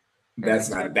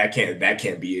 That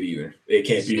can't be it either. It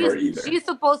can't be her either. She's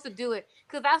supposed to do it,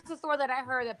 because that's the story that I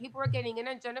heard, that people were getting in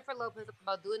on Jennifer Lopez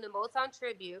about doing the Motown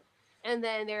tribute, and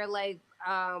then they're like,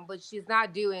 but she's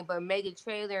not doing. But Meghan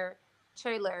Trainor,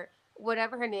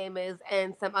 whatever her name is,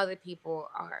 and some other people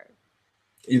are.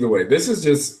 Either way, this is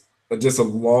just a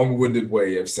long-winded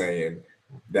way of saying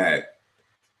that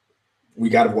we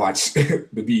got to watch the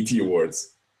BET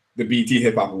Awards, the BET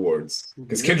Hip Hop Awards,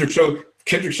 because Kendrick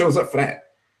shows up for that.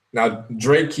 Now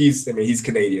Drake, he's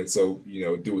Canadian, so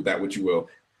do with that what you will.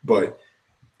 But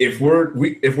if we're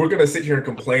gonna sit here and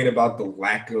complain about the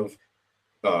lack of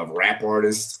rap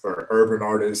artists or urban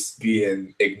artists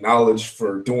being acknowledged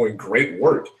for doing great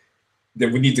work,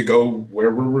 then we need to go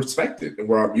where we're respected and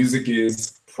where our music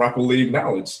is properly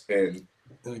acknowledged. And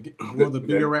well, the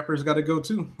bigger rappers got to go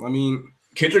too. I mean,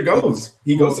 Kendrick goes.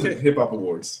 He goes to the Hip Hop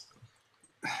Awards.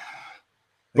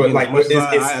 But again,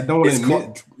 I don't want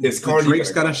to admit,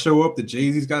 Drake's got to show up. The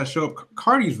Jay-Z's got to show up.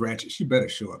 Cardi's ratchet. She better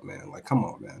show up, man. Like, come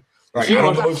on, man. Like,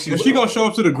 if she gonna show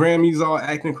up to the Grammys all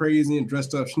acting crazy and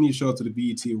dressed up, she needs to show up to the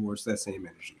BET Awards. That same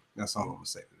energy. That's all I'm gonna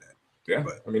say to that. Yeah,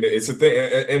 but I mean, it's a thing,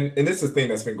 and it's a thing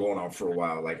that's been going on for a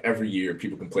while. Like every year,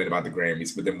 people complain about the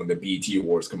Grammys, but then when the BET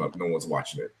Awards come up, no one's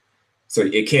watching it. So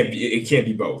it can't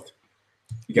be both.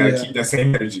 You gotta keep that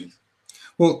same energy.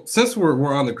 Well, since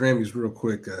we're on the Grammys, real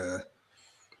quick,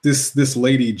 this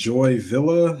lady Joy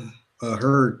Villa,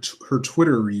 her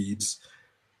Twitter reads,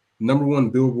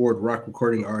 #1 Billboard rock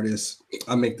recording artist.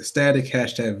 I make the static.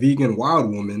 #vegan wild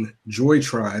woman. Joy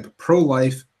tribe.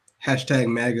 Pro-life.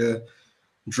 #MAGA.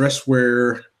 Dress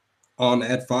wear on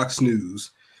at Fox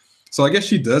News. So I guess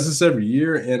she does this every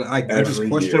year, and I just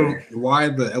question why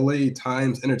the LA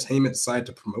Times Entertainment decided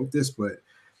to promote this, but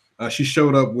she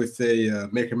showed up with a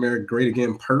Make America Great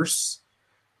Again purse.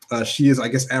 She is, I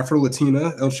guess,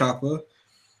 Afro-Latina, El Chapa.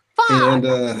 And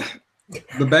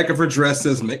the back of her dress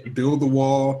says, build the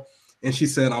wall. And she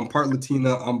said, I'm part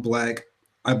Latina, I'm Black.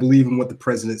 I believe in what the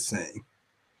president's saying.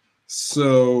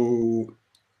 So,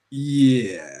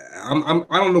 yeah. I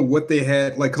don't know what they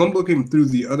had. Like, because I'm looking through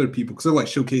the other people, because they're, like,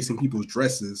 showcasing people's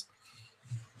dresses.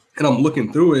 And I'm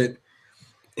looking through it.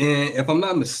 And if I'm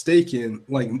not mistaken,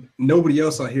 like, nobody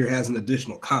else out here has an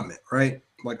additional comment, right?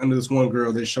 Like, under this one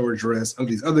girl, they show her dress.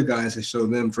 Under these other guys, they show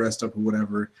them dressed up or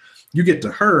whatever. You get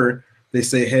to her, they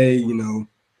say, hey,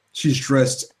 she's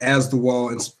dressed as the wall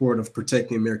in support of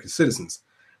protecting American citizens.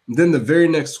 And then the very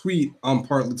next tweet, I'm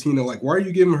part Latino. Like, why are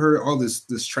you giving her all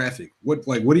this traffic? What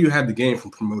do you have to gain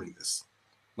from promoting this?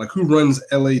 Like, who runs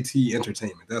LAT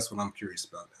Entertainment? That's what I'm curious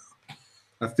about now.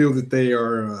 I feel that they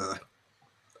are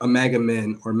a MAGA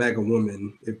man or MAGA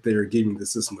woman if they're giving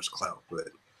this much clout. But,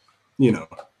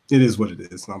 it is what it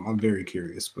is. I'm very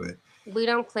curious. But we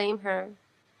don't claim her.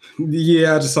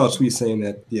 Yeah, I just saw a tweet saying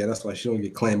that. Yeah, that's why she don't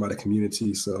get claimed by the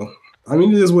community. So, I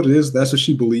mean, it is what it is. That's what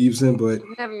she believes in. But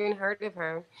I've never even heard of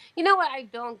her. You know what I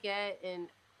don't get, and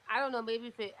I don't know.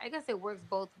 Maybe I guess it works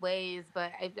both ways.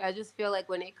 But I just feel like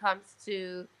when it comes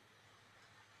to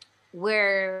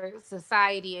where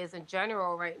society is in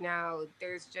general right now,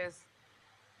 there's just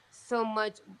so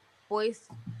much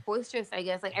boisterous. I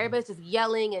guess like everybody's just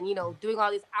yelling and doing all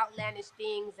these outlandish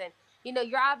things and you know,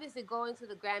 you're obviously going to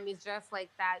the Grammys just like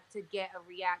that to get a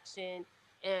reaction.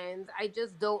 And I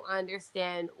just don't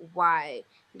understand why.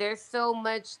 There's so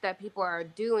much that people are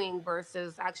doing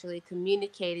versus actually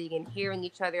communicating and hearing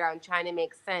each other out and trying to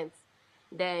make sense.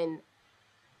 Then,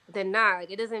 then not.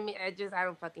 Like, it doesn't mean. I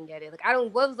don't fucking get it. Like, I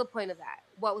don't. What was the point of that?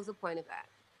 What was the point of that?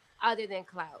 Other than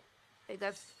clout, like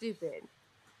that's stupid.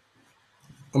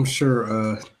 I'm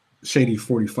sure Shady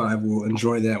 45 will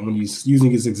enjoy that when he's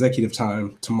using his executive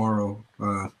time tomorrow,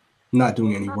 not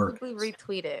doing any work. Probably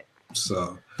retweet it.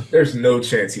 So there's no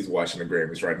chance he's watching the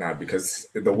Grammys right now because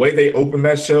the way they opened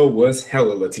that show was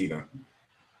hella Latina.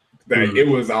 That it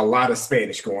was a lot of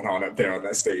Spanish going on up there on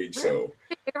that stage. So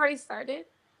it already started.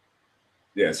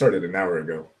 Yeah, it started an hour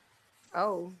ago.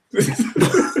 Oh.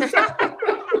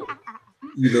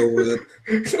 You know what?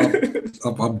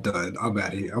 I'm done. I'm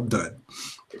out of here. I'm done.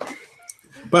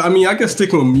 But I mean, I guess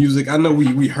sticking with music, I know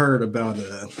we heard about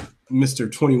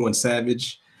Mr. 21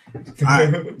 Savage.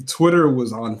 Twitter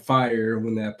was on fire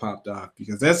when that popped off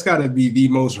because that's got to be the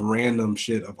most random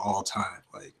shit of all time.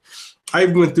 Like, I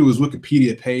went through his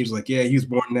Wikipedia page, like, yeah, he was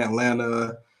born in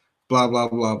Atlanta, blah, blah,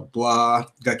 blah, blah.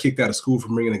 Got kicked out of school for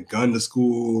bringing a gun to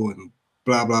school and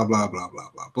blah, blah, blah, blah, blah,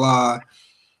 blah, blah.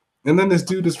 And then this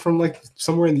dude is from like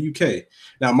somewhere in the UK.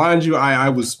 Now, mind you,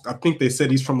 I think they said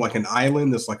he's from like an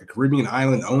island that's like a Caribbean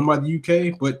island owned by the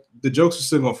UK, but the jokes are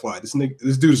still gonna fly. This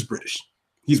dude is British.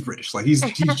 He's British. Like he's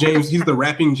James. He's the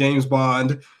rapping James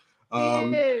Bond.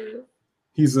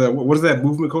 He's what is that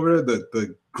movement over there?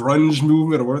 The grunge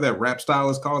movement or whatever that rap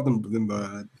style is called.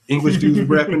 Them English dudes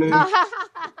rapping in.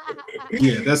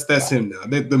 Yeah, that's him now.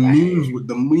 The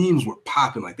memes were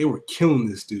popping. Like they were killing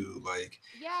this dude. Like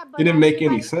it didn't make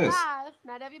any sense.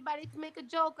 Not everybody can make a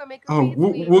joke or make a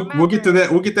we'll get to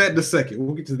that. We'll get that in a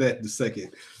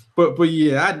second. But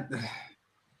yeah,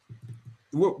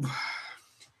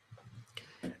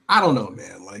 I don't know,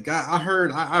 man. Like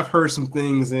I've heard some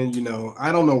things, and you know,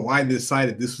 I don't know why they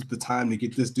decided this was the time to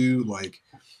get this dude. Like,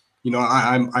 you know,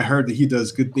 I heard that he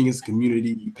does good things in the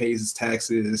community. He pays his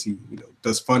taxes. He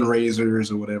does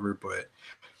fundraisers or whatever. But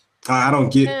I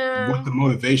don't get what the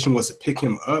motivation was to pick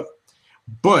him up.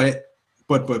 But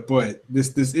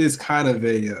this is kind of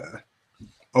a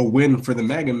win for the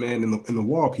MAGA man and the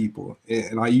wall people.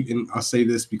 And I'll say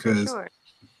this because. Sure.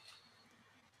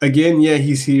 Again, yeah,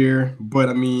 he's here, but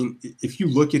I mean, if you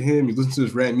look at him, you listen to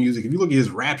his rap music, if you look at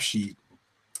his rap sheet,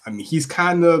 I mean, he's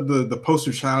kind of the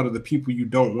poster child of the people you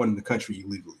don't want in the country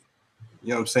illegally. You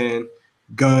know what I'm saying?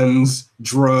 Guns,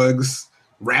 drugs,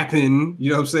 rapping,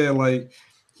 you know what I'm saying? Like,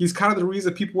 he's kind of the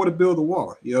reason people want to build a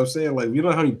wall. You know what I'm saying? Like, we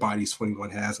don't know how many bodies 21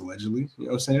 has, allegedly. You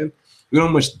know what I'm saying? We don't know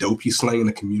how much dope he's slanging in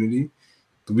the community.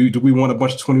 Do we want a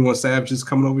bunch of 21 Savages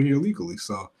coming over here illegally?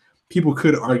 So people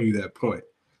could argue that point.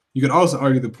 You could also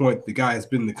argue the point the guy has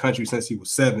been in the country since he was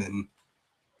 7.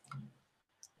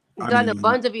 He's done a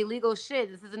bunch of illegal shit.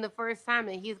 This isn't the first time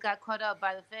that he's got caught up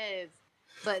by the feds.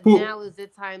 But now is the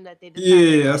time that they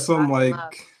decide so I'm like,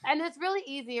 and it's really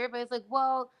easier, but it's like,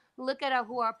 well, look at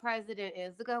who our president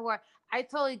is. Look at who I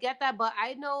totally get that, but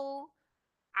I know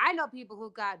people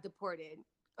who got deported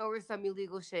over some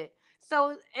illegal shit.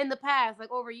 So in the past,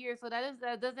 like over years, so that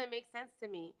doesn't make sense to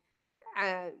me.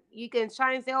 You can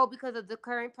try and say, oh, because of the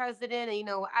current president and,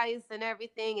 ICE and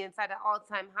everything, and it's at an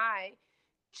all-time high.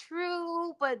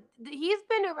 True, but he's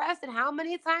been arrested how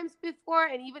many times before?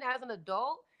 And even as an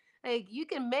adult, like, you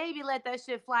can maybe let that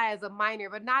shit fly as a minor,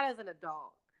 but not as an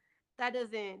adult. That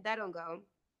don't go.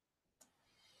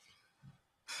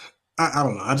 I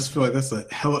don't know. I just feel like that's a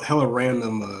hella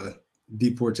random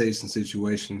deportation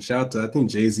situation. Shout out to, I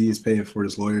think Jay-Z is paying for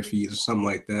his lawyer fees or something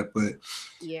like that, but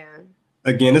yeah.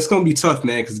 Again, it's going to be tough,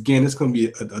 man, because, again, it's going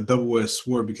to be a double-edged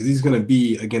sword because he's going to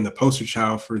be, again, the poster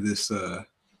child for this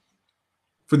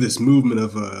movement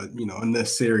of,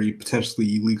 unnecessary,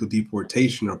 potentially illegal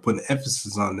deportation or putting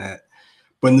emphasis on that.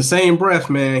 But in the same breath,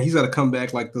 man, he's got to come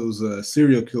back like those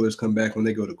serial killers come back when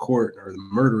they go to court, or the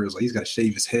murderers. Like, he's got to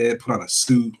shave his head, put on a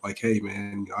suit. Like, hey,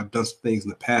 man, I've done some things in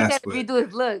the past. You got to redo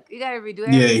his look. You got to redo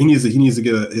everything. Yeah, he needs to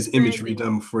get his image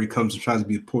redone before he comes and tries to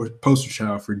be a poster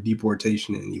child for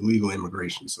deportation and illegal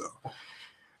immigration. So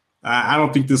I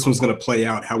don't think this one's going to play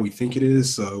out how we think it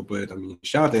is. So, but I mean,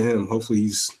 shout out to him. Hopefully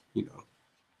he's,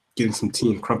 getting some tea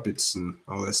and crumpets and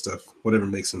all that stuff, whatever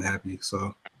makes him happy.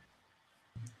 So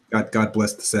God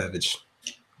bless the Savage.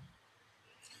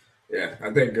 Yeah,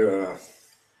 I think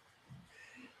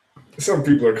some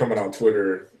people are coming on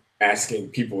Twitter asking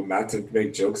people not to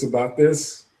make jokes about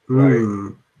this.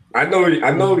 Like, I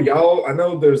know y'all. I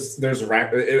know there's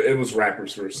rap. It was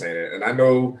rappers who were saying it, and I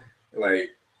know like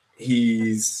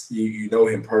he's you know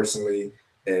him personally.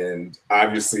 And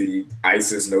obviously,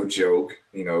 ICE is no joke.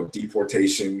 You know,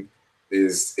 deportation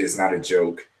is not a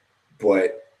joke.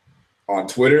 But on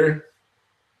Twitter,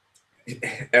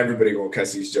 everybody gonna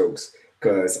catch these jokes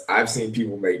because I've seen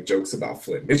people make jokes about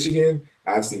Flint, Michigan.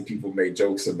 I've seen people make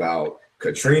jokes about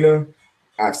Katrina.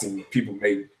 I've seen people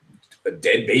make a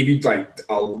dead baby. Like,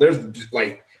 there's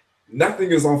like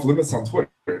nothing is off limits on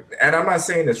Twitter. And I'm not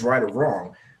saying it's right or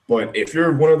wrong, but if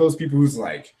you're one of those people who's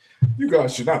like, you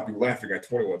guys should not be laughing at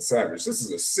 21 Savage. This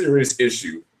is a serious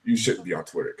issue. You shouldn't be on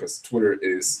Twitter because Twitter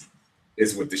is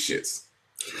with the shits.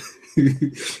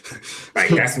 Like,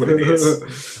 that's what it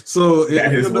is. So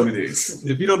that is what it is.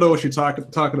 If you don't know what you're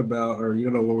talking about, or you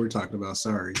don't know what we're talking about,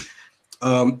 sorry.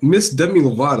 Miss Demi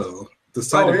Lovato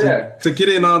decided to get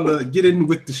in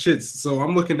with the shits. So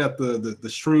I'm looking at the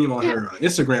stream on her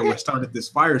Instagram where started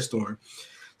this firestorm.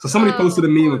 So somebody posted a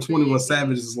meme of 21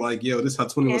 Savage is like, yo, this is how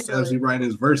 21 Savage is writing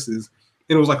his verses.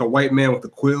 And it was like a white man with a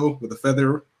quill, with a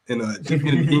feather, and a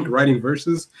ink writing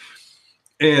verses.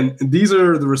 And these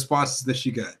are the responses that she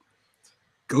got.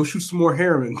 Go shoot some more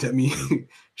heroin, Demi.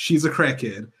 She's a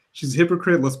crackhead. She's a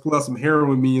hypocrite. Let's pull out some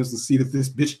heroin memes and see if this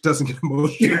bitch doesn't get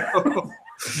emotional.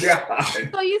 God.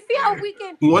 So you see how we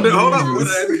can Hold on.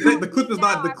 The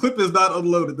clip is not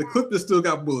unloaded. The clip has still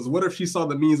got bullets. What if she saw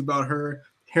the memes about her?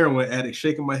 Heroin addict,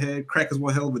 shaking my head. Crack is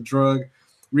one hell of a drug.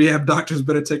 Rehab doctors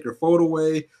better take her phone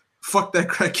away. Fuck that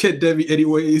crackhead Demi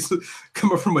anyways.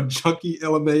 Coming from a junkie,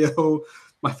 LMAO.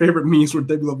 My favorite memes were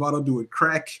Demi Lovato doing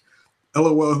crack.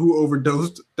 LOL, who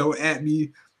overdosed? Don't at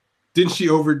me. Didn't she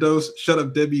overdose? Shut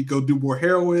up, Debbie. Go do more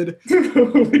heroin.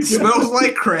 Smells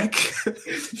like crack.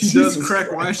 She does crack.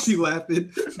 Christ. Why is she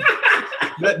laughing?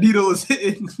 That needle is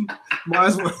hitting. Might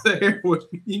as well the heroin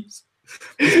memes.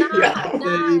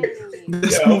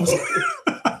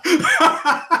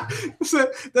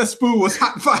 That spoon was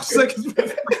hot 5 seconds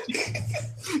before she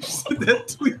said that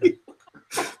tweet.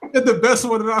 And the best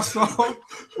one that I saw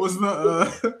was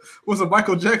a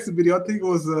Michael Jackson video. I think it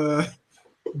was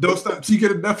Don't Stop Till You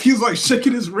Get Enough. He was like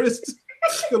shaking his wrist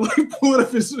and like pulling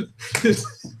up his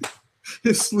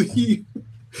sleeve.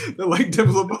 And like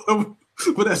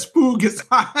when that spoon gets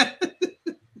hot.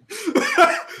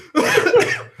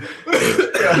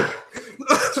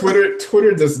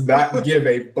 Twitter does not give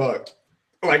a fuck.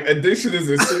 Like, addiction is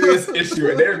a serious issue,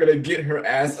 and they're gonna get her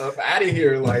ass up out of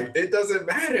here. Like, it doesn't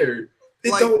matter.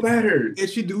 It don't matter. And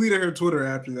she deleted her Twitter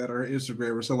after that, or her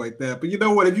Instagram, or something like that. But you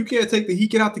know what? If you can't take the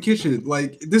heat, get out the kitchen.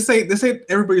 Like, this ain't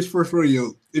everybody's first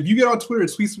rodeo. If you get on Twitter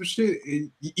and tweet some shit,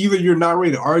 either you're not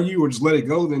ready to argue or just let it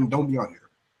go, then don't be on here.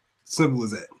 Simple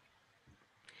as that.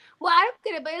 Well, I don't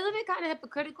get it, but isn't it kind of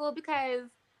hypocritical because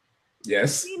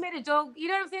yes, she made a joke. You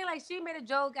know what I'm saying? Like, she made a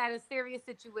joke at a serious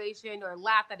situation, or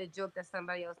laughed at a joke that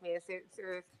somebody else made a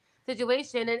serious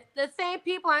situation, and the same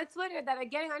people on Twitter that are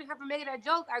getting on her for making that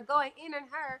joke are going in on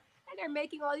her, and they're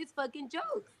making all these fucking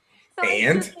jokes. So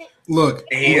look.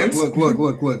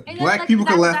 Black people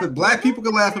can laugh at black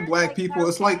people.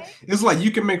 It's like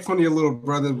you can make fun of your little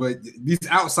brother, but these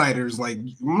outsiders, like,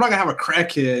 I'm not gonna have a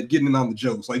crackhead getting in on the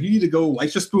jokes. Like, you need to go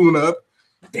light your spoon up,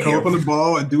 come up on the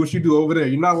ball, and do what you do over there.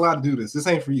 You're not allowed to do this. This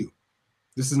ain't for you.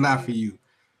 This is not for you.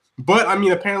 But I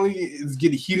mean, apparently it's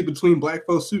getting heated between black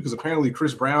folks too, because apparently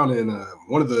Chris Brown and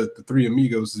one of the three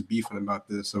amigos is beefing about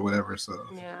this or whatever. So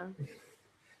yeah,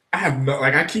 I have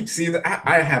I keep seeing that.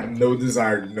 I have no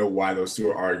desire to know why those two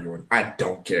are arguing. I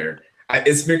don't care.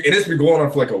 It's been going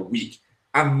on for like a week.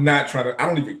 I'm not trying to. I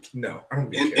don't even know. I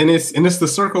don't even care. And it's the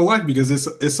circle of life because it's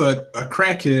a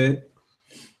crackhead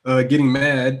getting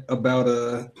mad about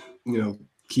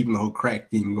keeping the whole crack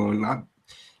thing going.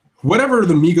 Whatever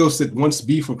the Migos that wants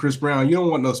beef with Chris Brown, you don't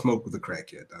want no smoke with a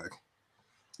crackhead, dog.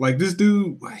 Like, this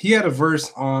dude, he had a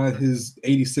verse on his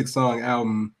 86 song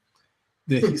album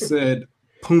that he said,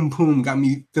 "Poom poom got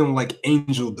me feeling like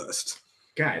angel dust."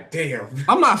 God damn.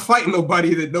 I'm not fighting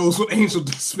nobody that knows what angel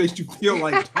dust makes you feel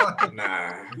like.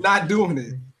 Nah. Not doing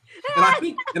it.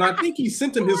 And I think he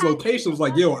sent him his location. Was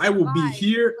like, yo, I will be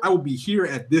here. I will be here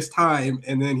at this time.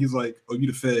 And then he's like, oh, you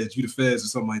the feds, or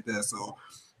something like that. So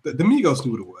the Migos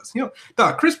knew what it was.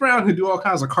 Dog, Chris Brown could do all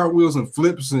kinds of cartwheels and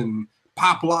flips and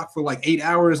pop lock for like 8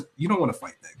 hours. You don't want to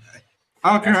fight that guy.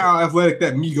 I don't care how athletic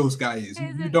that Migos guy is.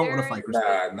 You don't want to fight Chris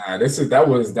Brown. Nah. That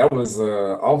was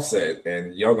Offset,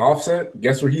 and young Offset.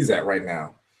 Guess where he's at right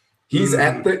now? He's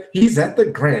at the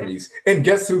Grammys, and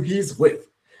guess who he's with?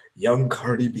 Young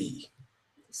Cardi B.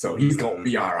 So he's gonna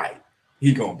be all right.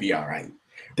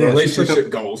 Damn, relationship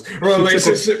goals.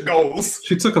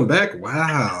 She took him back.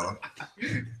 Wow.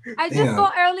 I just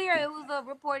saw earlier it was a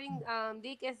reporting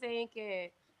Dike saying que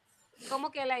como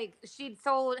que like she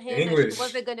told him that she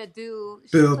wasn't gonna do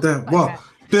build that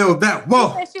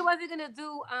wall. She wasn't gonna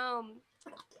do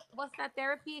what's that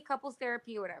therapy? Couples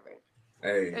therapy or whatever.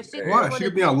 Hey, why? She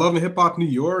could be on Love and Hip Hop New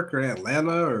York or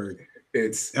Atlanta or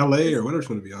it's LA or whatever she's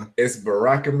gonna be on. It's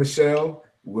Barack and Michelle,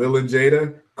 Will and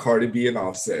Jada, Cardi B and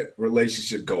Offset.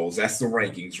 Relationship goals. That's the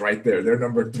rankings right there. They're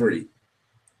number 3.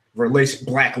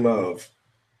 Black love.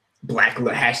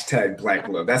 Hashtag Black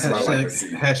love. That's what I like to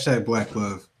see. Hashtag Black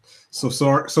love.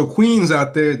 So queens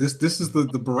out there, this is the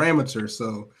parameter.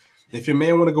 So if your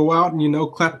man want to go out and, you know,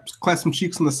 clap some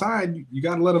cheeks on the side, you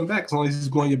got to let him back as long as he's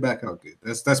blowing your back out good.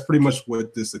 That's pretty much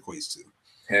what this equates to.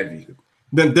 Heavy.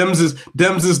 Then Dems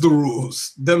is the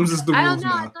rules. Dems is the rules. I don't know.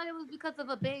 Now. I thought it was because of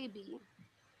a baby.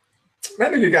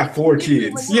 That nigga got 4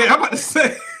 kids. Yeah, I'm about to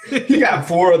say. He got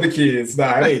 4 other kids.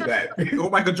 Nah, it ain't that.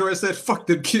 What Michael Jordan said, fuck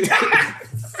them kids.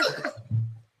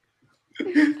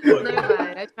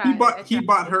 He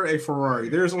bought her a Ferrari.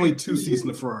 There's only 2 seats in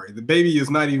the Ferrari. The baby is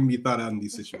not even be thought out in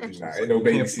these situations. Nah, ain't no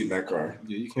baby seat in that car.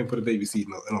 Yeah, you can't put a baby seat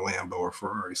in a Lambo or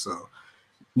Ferrari. So,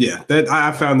 yeah, that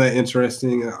I found that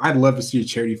interesting. I'd love to see a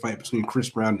charity fight between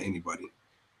Chris Brown and anybody.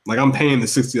 Like, I'm paying the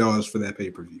 $60 for that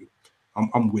pay-per-view.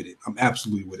 I'm with it. I'm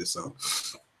absolutely with it. So,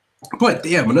 but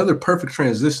damn, another perfect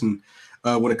transition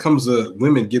when it comes to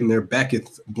women getting their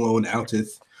backeth blown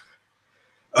outeth.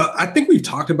 I think we've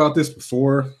talked about this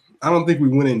before. I don't think we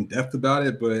went in depth about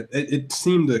it, but it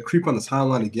seemed to creep on the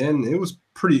timeline again. It was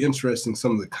pretty interesting,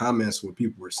 some of the comments, what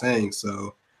people were saying.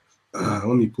 So let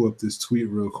me pull up this tweet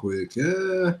real quick.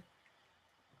 Yeah.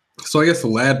 So I guess the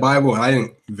Lad Bible, I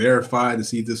didn't verify to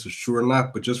see if this was true or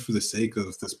not, but just for the sake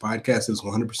of this podcast, it's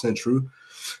 100% true.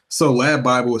 So Lad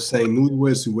Bible is saying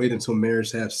newlyweds who wait until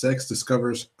marriage to have sex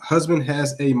discovers husband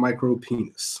has a micro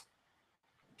penis.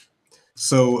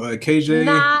 So KJ,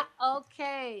 not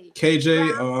okay.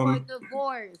 KJ,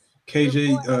 divorce. KJ,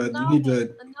 you need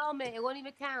to. Annulment. It won't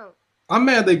even count. I'm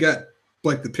mad they got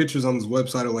like the pictures on this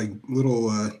website of like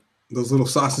little those little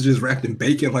sausages wrapped in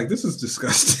bacon. Like, this is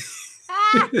disgusting.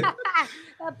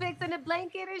 A pics in a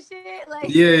blanket or shit.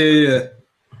 Like, yeah.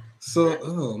 So,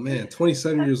 oh man,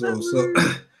 27 years old. So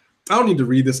I don't need to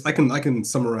read this. I can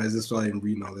summarize this while I'm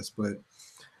reading all this, but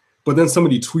then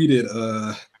somebody tweeted,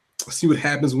 see what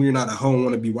happens when you're not at home,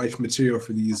 want to be wife material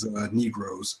for these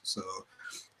Negroes. So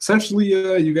essentially,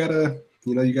 you gotta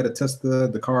test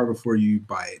the car before you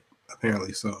buy it,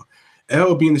 apparently. So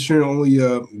Elle, being the only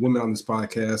woman on this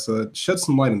podcast, shed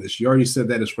some light on this. You already said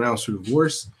that it's grounds for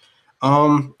divorce.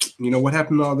 What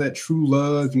happened to all that true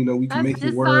love? We can make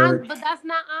it work. But that's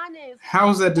not honest. How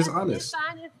is that dishonest?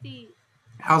 Dishonesty.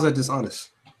 How's that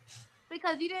dishonest?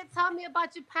 Because you didn't tell me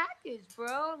about your package,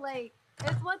 bro. Like,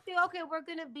 it's one thing, okay, we're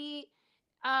gonna be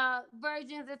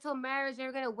virgins until marriage, and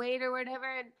we're gonna wait or whatever.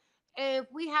 And if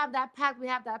we have that pact,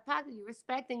 you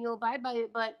respect and you'll abide by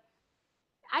it. But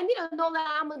I need to know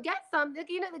that I'm gonna get something.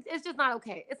 It's just not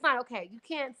okay. It's not okay. You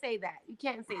can't say that.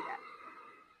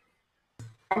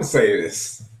 I'm gonna say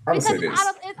this. It's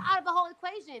out of the whole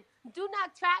equation. Do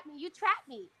not trap me. You trap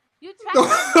me. So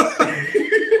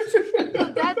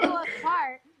that's the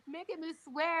part. Making me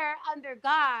swear under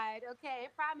God, okay?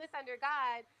 Promise under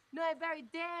God, knowing very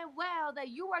damn well that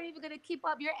you weren't even gonna keep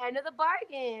up your end of the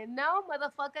bargain. No,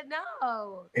 motherfucker,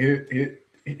 no.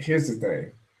 Here's the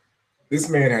thing. This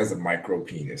man has a micro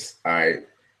penis. All right.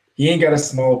 He ain't got a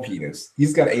small penis.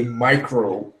 He's got a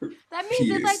micro That means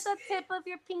penis. It's like the tip of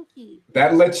your pinky.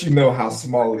 That lets you know how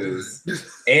small it is.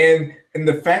 And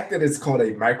the fact that it's called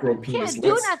a micro penis, can't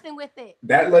do nothing with it.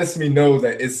 That lets me know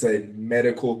that it's a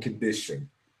medical condition.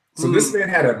 So this man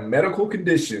had a medical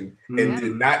condition and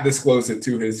did not disclose it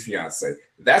to his fiance.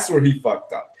 That's where he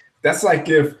fucked up. That's like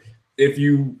if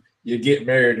you get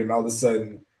married and all of a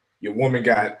sudden your woman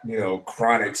got,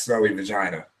 chronic smelly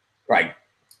vagina. Like,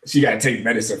 she got to take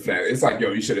medicine for that. It's like,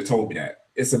 yo, you should have told me that.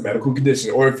 It's a medical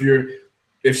condition. Or if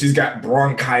she's got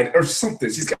bronchitis or something,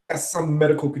 she's got some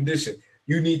medical condition,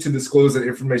 you need to disclose that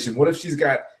information. What if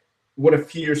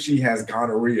he or she has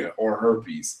gonorrhea or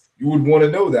herpes? You would want to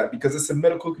know that because it's a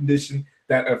medical condition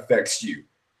that affects you.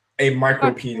 A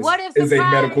micropenis is a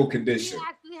medical condition. She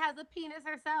actually has a penis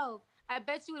herself. I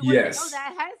bet you would want to know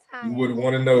that ahead of time. You would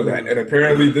want to know that. And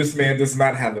apparently this man does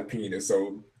not have a penis.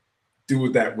 So do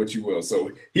with that what you will.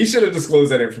 So he should have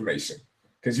disclosed that information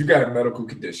because you got a medical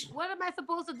condition. What am I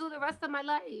supposed to do the rest of my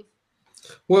life?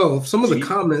 Well, some of the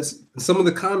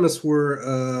comments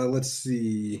were, let's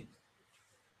see.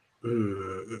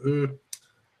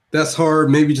 That's hard.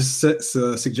 Maybe just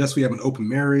suggest we have an open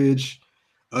marriage.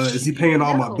 Is he paying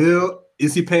all my bill?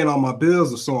 Is he paying all my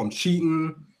bills? Or so I'm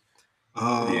cheating?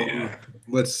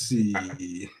 Let's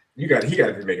see. he got to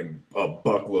be making a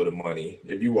buckload of money.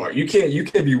 If you are, you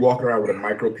can't be walking around with a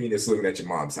micro penis living at your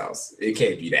mom's house. It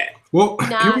can't be that. Well,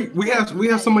 Nah, we have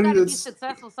somebody you gotta be that's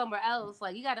successful somewhere else.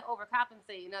 Like you gotta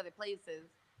overcompensate in other places.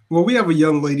 well, we have a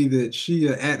young lady that she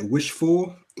at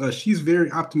Wishful. She's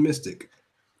very optimistic.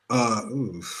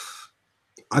 Oof.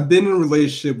 I've been in a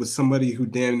relationship with somebody who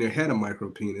damn near had a micro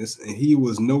penis, and he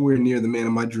was nowhere near the man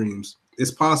of my dreams.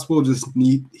 It's possible,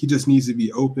 he just needs to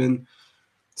be open,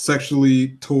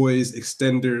 sexually, toys,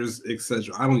 extenders,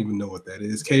 etc. I don't even know what that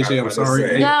is. KJ, I'm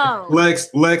sorry. No.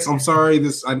 Lex, I'm sorry.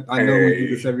 I know we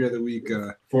do this every other week.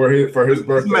 For his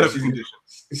birthday,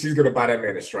 she's gonna buy that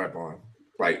man a strap on.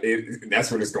 Like that's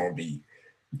what it's gonna be.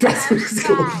 That's what it's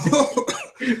gonna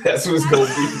be. That's what it's gonna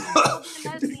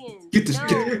be. Get the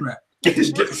strap. Get the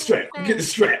strap. Get the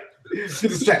strap. Get the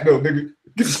strap, though, nigga.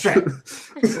 Get the strap.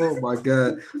 Oh my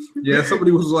god. Yeah,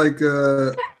 somebody was like,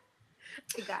 well,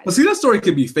 see, that story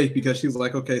could be fake because she's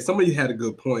like, okay, somebody had a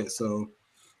good point. So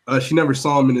she never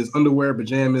saw him in his underwear,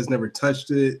 pajamas, never touched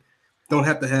it. Don't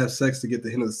have to have sex to get the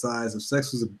hint of the size. If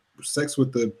sex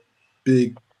with the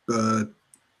big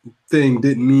thing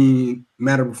didn't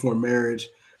matter before marriage,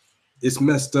 it's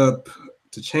messed up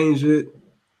to change it.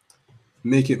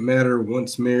 Make it matter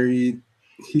once married.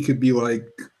 He could be like,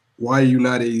 why are you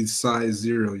not a size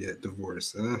 0 yet?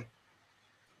 Divorce, huh?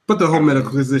 But the whole medical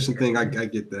condition thing, I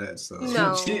get that. So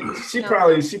no, she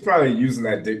probably using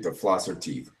that dick to floss her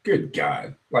teeth. Good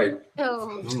God. Like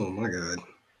oh my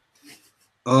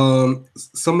God.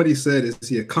 Somebody said, is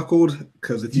he a cuckold?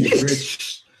 Because if he's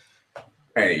rich.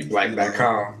 Hey,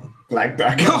 black.com.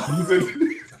 Black.com.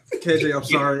 KJ, I'm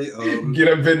sorry. Get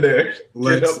up in there.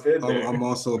 I'm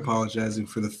also apologizing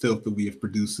for the filth that we have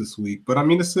produced this week. But I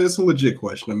mean, it's a legit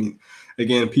question. I mean,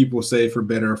 again, people say for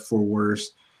better or for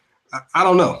worse. I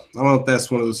don't know. I don't know if that's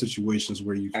one of those situations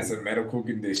where you can... As a medical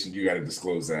condition, you got to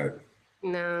disclose that.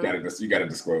 No. You got to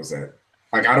disclose that.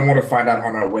 Like, I don't want to find out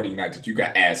on our wedding night that you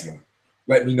got asthma.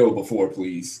 Let me know before,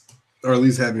 please. Or at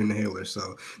least have your inhaler.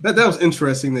 So that was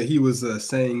interesting that he was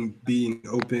saying being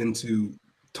open to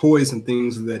toys and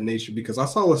things of that nature, because I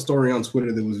saw a story on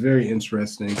Twitter that was very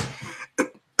interesting.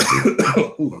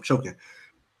 Oh, I'm choking.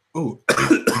 Oh,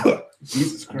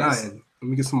 Jesus Christ. Dying. Let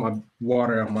me get some of my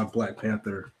water out of my Black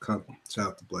Panther cup. Shout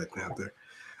out to Black Panther.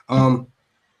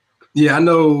 Yeah, I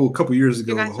know a couple years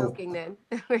ago. You're not choking then.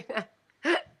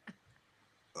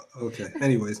 Okay.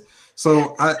 Anyways,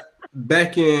 so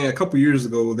back in a couple years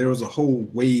ago, there was a whole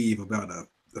wave about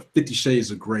the 50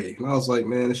 Shades of Grey, and I was like,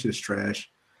 man, this shit is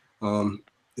trash.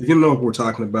 If you know what we're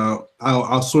talking about,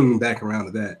 I'll swing back around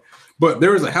to that. But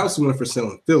there was a house that went for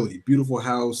sale in Philly. Beautiful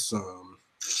house.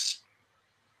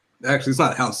 Actually, it's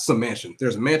not a house, it's a mansion.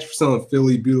 There's a mansion for sale in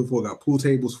Philly. Beautiful. Got pool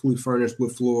tables, fully furnished,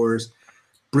 wood floors,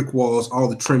 brick walls, all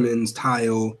the trimmings,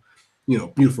 tile.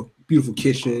 Beautiful, beautiful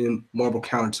kitchen, marble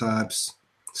countertops,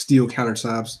 steel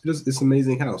countertops. It's an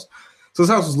amazing house. So this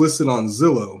house was listed on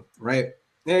Zillow, right?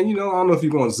 And I don't know if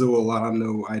you go on Zillow a lot. I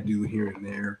know I do here and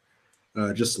there.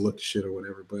 Just to look at shit or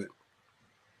whatever, but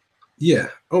yeah.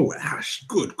 Oh gosh,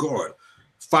 good God.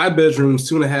 5 bedrooms,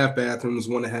 2.5 bathrooms,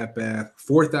 1.5 bath,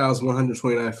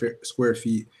 4,129 square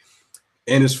feet,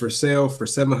 and it's for sale for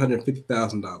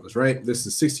 $750,000, right? This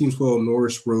is 1612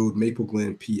 Norris Road, Maple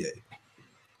Glen, PA.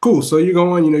 Cool. So you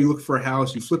go on, you look for a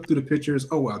house, you flip through the pictures.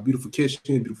 Oh wow, beautiful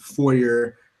kitchen, beautiful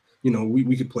foyer.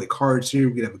 We could play cards here.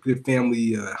 We could have a good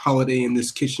family holiday in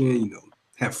this kitchen.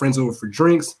 Have friends over for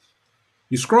drinks.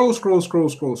 You scroll.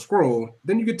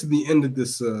 Then you get to the end of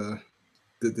this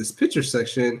this picture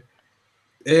section,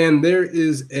 and there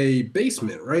is a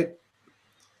basement, right?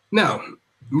 Now,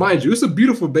 mind you, it's a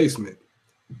beautiful basement,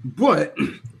 but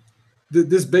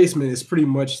this basement is pretty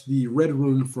much the red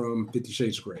room from 50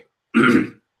 Shades of Grey.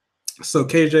 So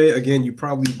KJ, again, you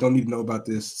probably don't need to know about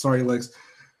this. Sorry, Lex.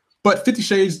 But 50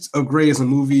 Shades of Grey is a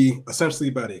movie essentially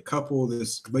about a couple,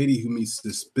 this lady who meets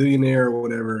this billionaire or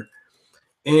whatever,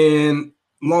 and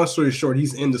long story short,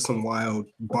 he's into some wild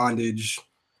bondage,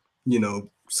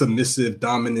 submissive,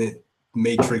 dominant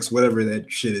matrix, whatever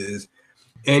that shit is.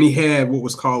 And he had what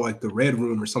was called like the red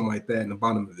room or something like that in the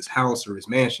bottom of his house or his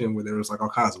mansion, where there was like all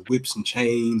kinds of whips and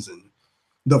chains and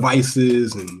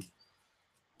devices and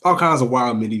all kinds of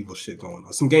wild medieval shit going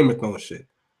on. Some Game of Thrones shit.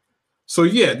 So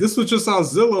yeah, this was just on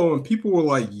Zillow and people were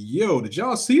like, yo, did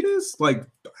y'all see this? Like,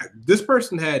 this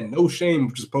person had no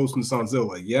shame just posting this on Zillow.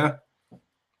 Like, yeah.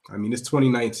 I mean, it's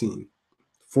 2019.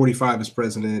 45 is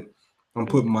president. I'm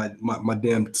putting my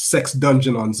damn sex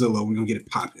dungeon on Zillow. We're gonna get it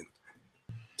popping.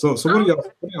 So what are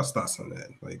y'all's thoughts on that?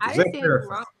 Like, I didn't think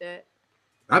wrong with it.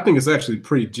 I think it's actually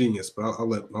pretty genius, but I'll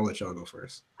let y'all go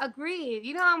first. Agreed.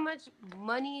 You know how much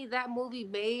money that movie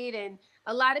made, and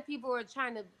a lot of people are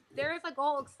trying to there's like a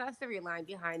whole accessory line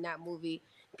behind that movie.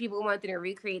 People wanted to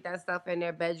recreate that stuff in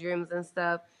their bedrooms and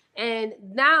stuff. And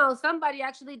now somebody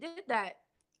actually did that.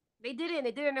 They did it.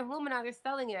 They did it in a home, and now they're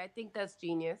selling it. I think that's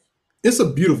genius. It's a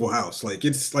beautiful house. Like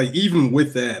it's like even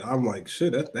with that, I'm like,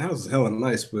 shit, that house is hella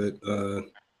nice. But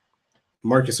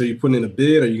Marcus, are you putting in a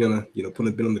bid? Are you gonna, put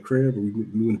a bid on the crib? Or we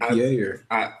moving to PA? Or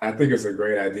I think it's a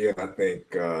great idea. I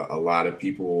think a lot of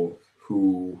people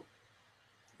who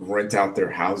rent out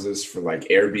their houses for like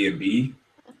Airbnb,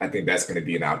 I think that's going to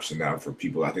be an option now for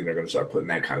people. I think they're going to start putting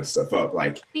that kind of stuff up.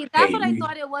 Like, see, that's what I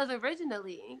thought it was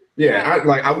originally. Yeah,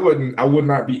 I would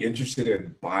not be interested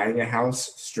in buying a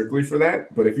house strictly for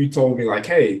that. But if you told me like,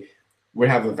 hey, we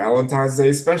have a Valentine's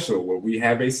Day special where we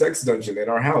have a sex dungeon in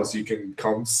our house, you can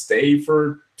come stay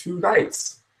for 2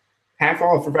 nights, half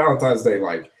off for Valentine's Day.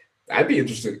 Like, I'd be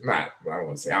interested. Not, I don't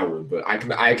want to say I would, but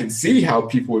I can see how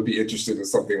people would be interested in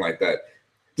something like that.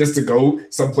 Just to go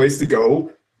someplace to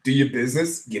go, do your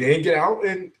business, get in, get out,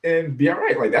 and be all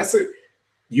right. Like that's it.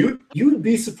 You'd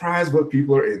be surprised what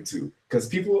people are into because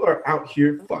people are out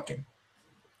here fucking.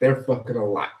 They're fucking a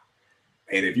lot.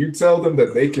 And if you tell them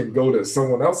that they can go to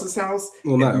someone else's house,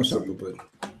 well, not do something, but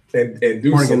and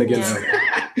do something.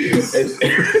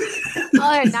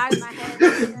 Oh, not in my head.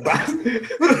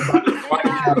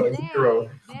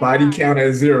 Body count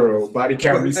at zero. Body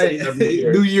count reset every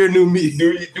year. New year, new me.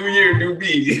 New year, new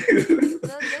me. They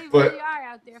but really are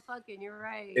out there fucking. You're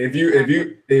right. If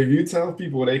you tell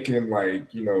people they can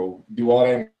do all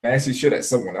that nasty shit at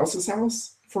someone else's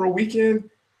house for a weekend,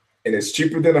 and it's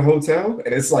cheaper than a hotel,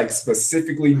 and it's like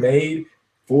specifically made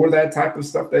for that type of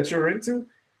stuff that you're into,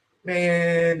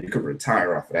 man, you could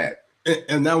retire off of that.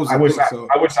 And that was I wish I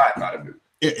thought of it.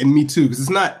 And me too, because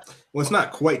it's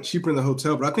not quite cheaper in the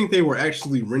hotel, but I think they were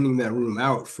actually renting that room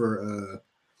out for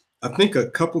I think a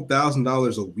couple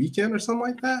 $1,000s a weekend or something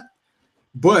like that.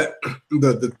 But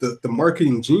the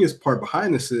marketing genius part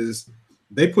behind this is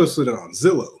they posted it on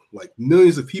Zillow. Like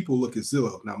millions of people look at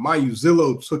Zillow. Now, mind you,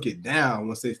 Zillow took it down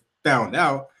once they found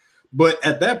out. But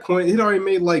at that point, it already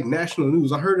made like national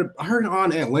news. I heard it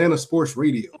on Atlanta Sports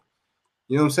Radio.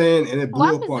 You know what I'm saying? And it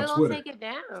blew up on Zillow Twitter. Take it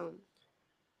down?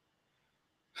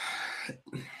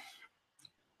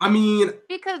 I mean,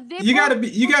 because you gotta be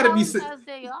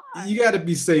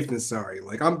safe than sorry.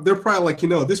 Like they're probably like,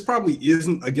 this probably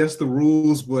isn't against the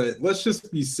rules, but let's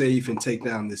just be safe and take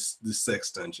down this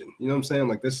sex dungeon. You know what I'm saying?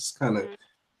 Like this is kind of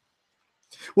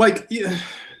like, yeah,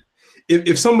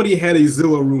 if somebody had a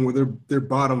Zillow room where their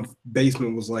bottom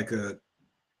basement was like a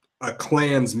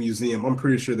Klan's museum, I'm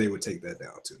pretty sure they would take that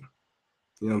down too.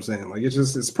 You know what I'm saying? Like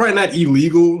it's probably not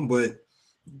illegal, but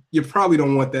you probably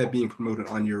don't want that being promoted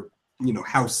on your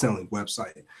house selling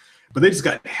website. But they just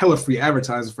got hella free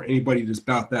advertising for anybody that's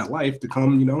about that life to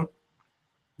come,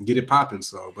 get it popping.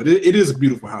 So, but it is a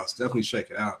beautiful house. Definitely check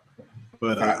it out.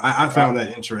 But I found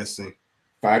that interesting.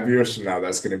 5 years from now,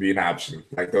 that's going to be an option.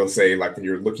 Like they'll say, like when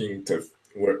you're looking to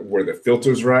where the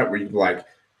filters are at, where you like,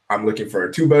 I'm looking for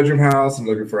a 2-bedroom house. I'm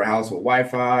looking for a house with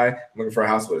Wi-Fi. I'm looking for a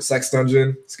house with a sex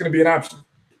dungeon. It's going to be an option.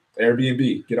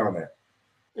 Airbnb, get on that.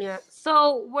 Yeah.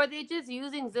 So were they just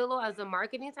using Zillow as a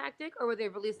marketing tactic, or were they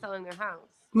really selling their house?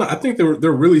 No, I think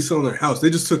they're really selling their house. They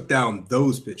just took down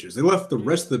those pictures. They left the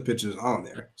rest of the pictures on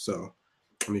there. So,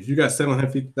 I mean, if you got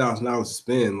 $750,000 to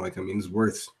spend, like, I mean, it's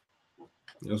worth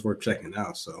checking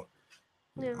out. So,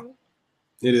 yeah,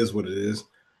 it is what it is.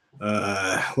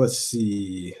 Let's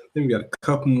see. I think we got a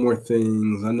couple more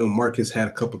things. I know Marcus had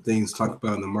a couple things to talk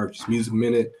about in the Marcus Music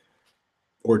Minute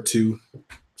or two.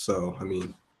 So, I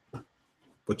mean,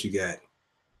 what you got?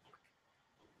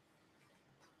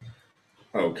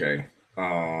 Okay.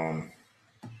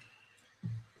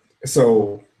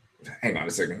 So hang on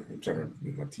a second. I'm trying to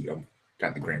move my TV. I've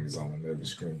got the Grammys on the other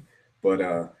screen.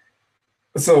 But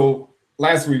so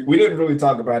last week we didn't really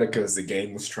talk about it because the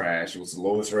game was trash. It was the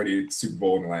lowest rated Super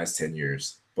Bowl in the last 10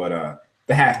 years. But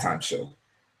the halftime show,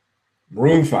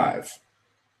 Maroon 5.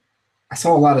 I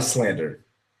saw a lot of slander.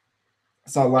 I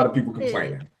saw a lot of people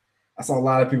complaining.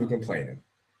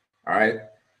 All right.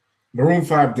 Maroon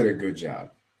 5 did a good job.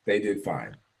 They did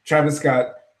fine. Travis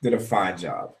Scott did a fine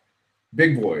job.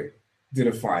 Big Boy did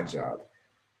a fine job.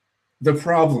 The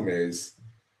problem is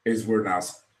we're now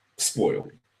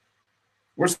spoiled.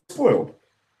 We're spoiled.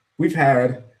 We've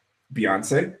had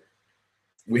Beyonce.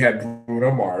 We had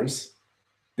Bruno Mars.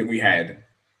 Then we had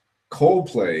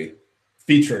Coldplay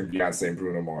featuring Beyonce and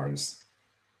Bruno Mars.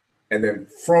 And then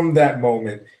from that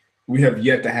moment, we have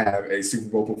yet to have a Super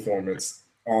Bowl performance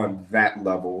on that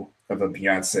level of a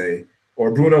Beyonce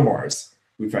or Bruno Mars.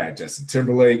 We've had Justin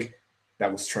Timberlake.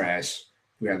 That was trash.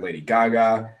 We had Lady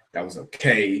Gaga. That was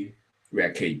okay. We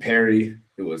had Katy Perry.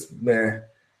 It was meh.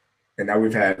 and now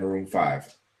we've had Maroon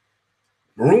 5.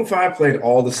 Maroon 5 played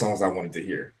all the songs I wanted to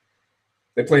hear.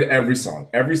 They played every song.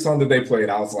 Every song that they played,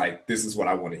 I was like, this is what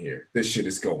I want to hear. This shit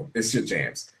is going. This shit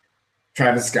jams.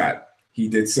 Travis Scott, he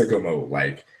did Sicko Mode.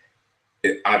 Like,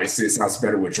 obviously, it sounds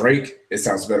better with Drake. It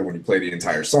sounds better when you play the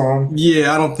entire song.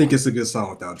 Yeah, I don't think it's a good song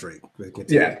without Drake.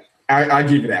 Yeah, I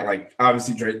give you that. Like,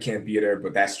 obviously, Drake can't be there,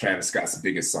 but that's Travis Scott's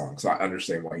biggest song. So I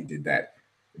understand why he did that.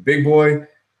 Big Boy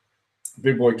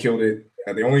killed it.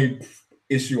 The only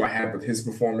issue I have with his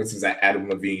performance is that Adam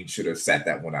Levine should have sat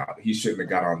that one out. He shouldn't have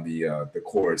got on the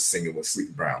chorus singing with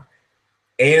Sleepy Brown.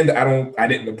 And I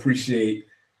didn't appreciate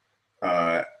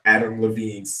Adam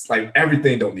Levine's, like,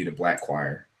 everything don't need a black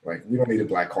choir. Like, we don't need a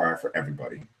black choir for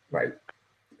everybody. Like,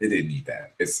 it didn't need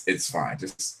that. It's fine.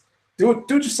 Just do it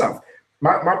yourself.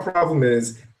 My problem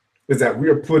is that we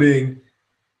are putting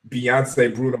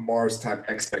Beyonce, Bruno Mars type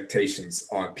expectations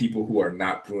on people who are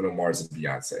not Bruno Mars and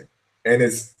Beyonce. And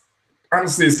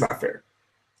honestly, it's not fair.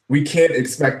 We can't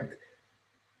expect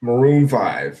Maroon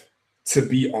 5 to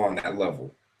be on that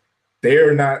level. They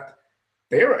are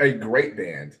a great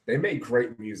band. They make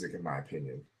great music, in my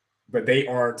opinion, but they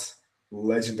aren't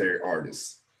legendary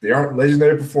artists. They aren't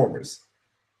legendary performers.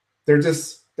 They're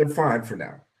fine for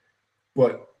now.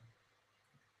 But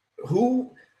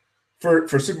who, for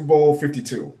Super Bowl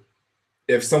 52,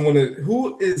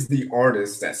 who is the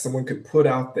artist that someone could put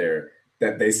out there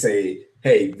that they say,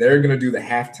 hey, they're going to do the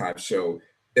halftime show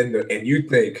and you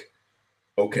think,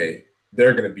 okay,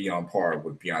 they're going to be on par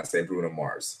with Beyonce and Bruno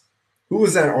Mars. Who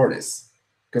is that artist?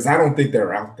 Because I don't think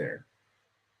they're out there.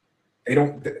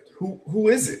 Who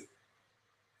is it?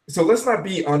 So let's not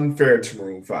be unfair to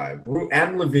Maroon 5.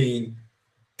 Adam Levine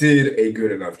did a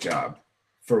good enough job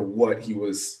for what he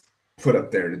was put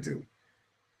up there to do.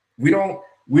 We don't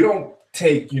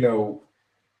take, we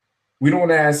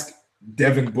don't ask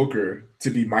Devin Booker to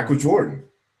be Michael Jordan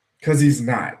because he's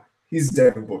not. He's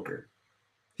Devin Booker.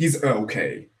 He's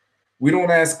okay. We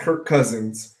don't ask Kirk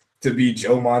Cousins to be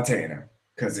Joe Montana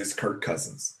because it's Kirk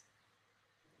Cousins.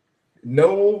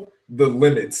 Know the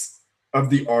limits of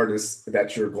the artists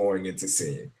that you're going into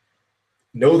seeing.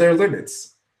 Know their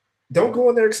limits. Don't go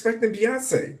in there expecting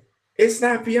Beyonce. It's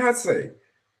not Beyonce.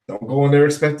 Don't go in there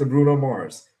expecting Bruno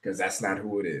Mars because that's not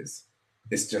who it is.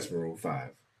 It's just Maroon 5.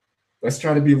 Let's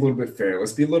try to be a little bit fair.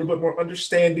 Let's be a little bit more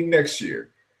understanding next year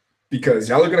because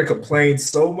y'all are going to complain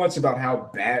so much about how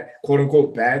bad, quote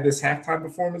unquote, bad this halftime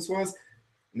performance was.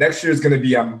 Next year is going to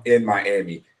be in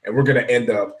Miami, and we're going to end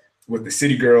up with the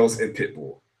City Girls and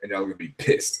Pitbull, and y'all are going to be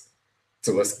pissed.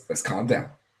 So let's calm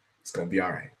down. It's going to be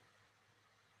all right.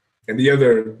 And the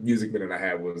other music minute I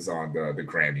had was on the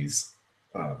Grammys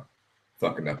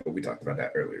fucking up, but we talked about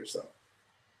that earlier. So,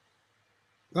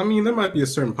 I mean, there might be a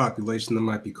certain population that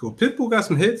might be cool. Pitbull got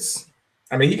some hits.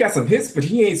 I mean, he got some hits, but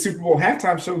he ain't Super Bowl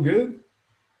halftime show good.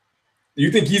 You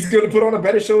think he's going to put on a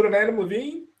better show than Adam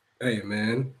Levine? Hey,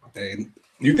 man. Hey.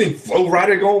 You think Flo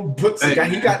Rida gonna put?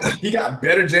 He got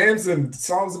better jams than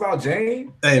songs about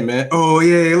Jane. Hey, man. Oh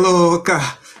yeah, look,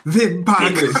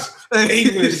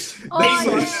 English.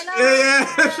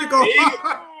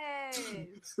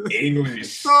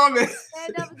 English. Song.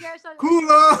 Cool.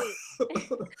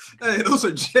 Hey, those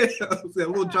are jams. That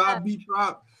little job beat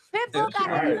drop. Pitbull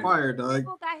got fire, dog.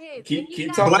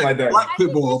 Keep talking like that. Black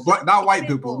Pitbull, not white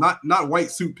Pitbull, not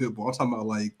white suit Pitbull. I'm talking about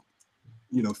like,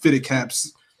 fitted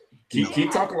caps.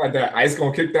 Keep talking like that. Ice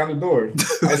gonna kick down the door.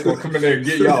 Ice gonna come in there and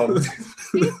get y'all.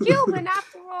 He's Cuban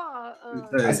after all.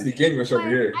 I speak English over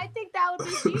here. I think that would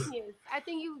be genius. I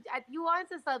think you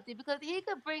onto something because he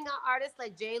could bring out artists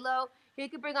like J-Lo. He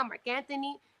could bring out Marc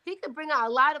Anthony. He could bring out a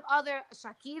lot of other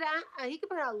Shakira. He could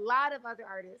bring out a lot of other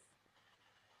artists.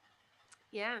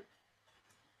 Yeah,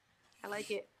 I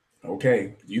like it.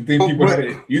 Okay, you think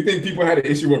people had an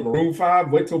issue with Maroon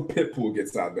 5? Wait till Pitbull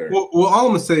gets out there. Well, all I'm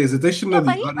gonna say is that they shouldn't have.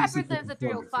 But he represents the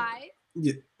 305.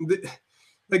 Yeah,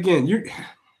 again,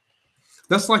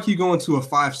 that's like you going to a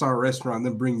 5-star restaurant and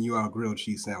then bringing you out grilled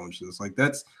cheese sandwiches. Like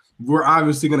we're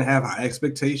obviously gonna have high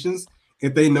expectations.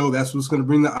 If they know that's what's gonna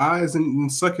bring the eyes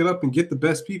and suck it up and get the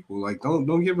best people. Like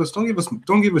don't give us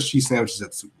cheese sandwiches at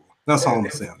the Super Bowl. That's all I'm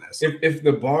gonna say on that. If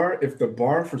the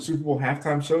bar for Super Bowl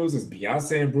halftime shows is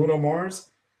Beyonce and Bruno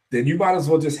Mars, then you might as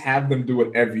well just have them do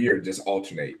it every year, just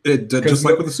alternate. Just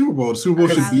like with the Super Bowl. The Super Bowl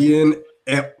should be in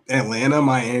Atlanta,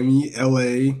 Miami,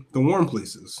 LA, the warm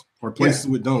places or places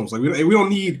with domes. Like we don't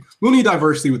need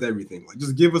diversity with everything. Like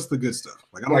just give us the good stuff.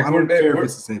 Like I don't care if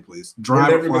it's the same place.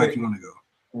 Drive or fly if you want to go.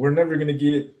 We're never gonna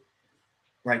get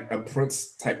like a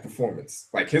Prince type performance.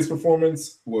 Like his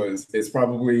performance is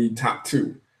probably top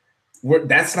 2.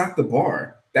 That's not the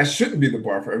bar. That shouldn't be the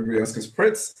bar for everybody else because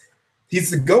Prince,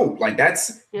 he's the GOAT. Like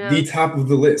that's the top of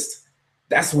the list.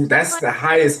 That's the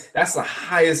highest. That's the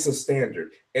highest of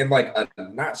standard. And like a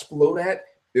notch below that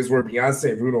is where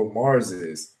Beyonce and Bruno Mars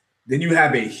is. Then you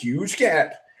have a huge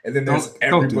gap, and then there's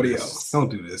everybody else. Don't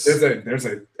do this. There's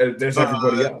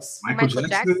everybody else. Michael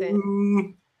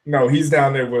Jackson. No, he's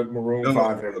down there with Maroon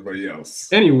 5 and everybody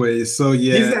else. Anyway, so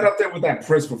yeah, he's not up there with that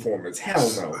Prince performance. Hell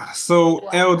no. So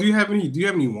Elle, do you have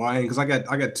any wine? Because I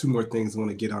got two more things I want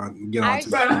to get on to I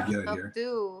here. sure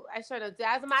do. As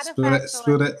a matter of fact,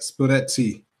 spill that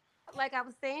tea. Like I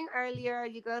was saying earlier,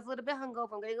 you guys a little bit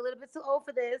hungover. I'm getting a little bit too old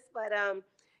for this, but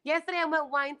yesterday I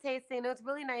went wine tasting. It was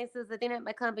really nice. It was a thing that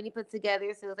my company put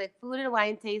together. So it was like food and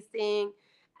wine tasting.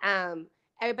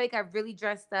 Everybody got really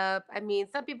dressed up. I mean,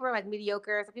 some people were like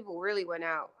mediocre. Some people really went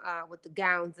out with the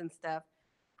gowns and stuff.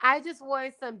 I just wore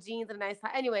some jeans and a nice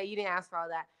tie. Anyway, you didn't ask for all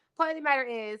that. Point of the matter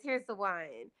is, here's the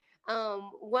wine.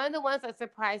 One of the ones that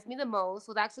surprised me the most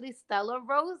was actually Stella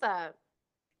Rosa.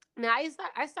 Now,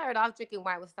 I started off drinking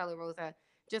wine with Stella Rosa,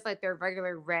 just like their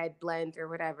regular red blend or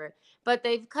whatever. But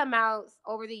they've come out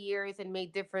over the years and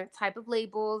made different type of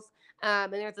labels.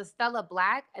 And there's a Stella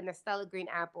Black and a Stella Green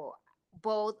Apple.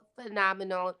 Both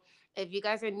phenomenal. If you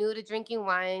guys are new to drinking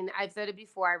wine, I've said it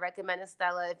before, I recommend a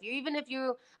Stella. If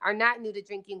you are not new to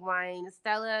drinking wine,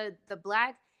 Stella, the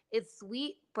Black, it's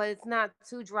sweet, but it's not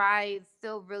too dry. It's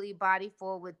still really body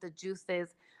full with the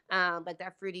juices, like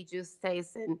that fruity juice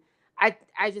taste. And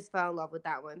I just fell in love with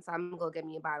that one, so I'm gonna go get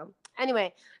me a bottle.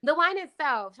 Anyway, the wine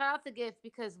itself, shout out to Gift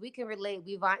because we can relate.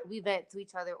 We vent to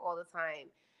each other all the time,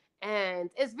 and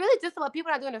it's really just about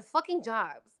people not doing their fucking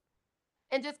jobs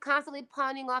and just constantly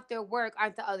pawning off their work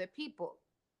onto other people.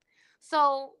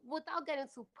 So, without getting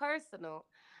too personal,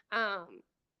 I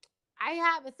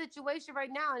have a situation right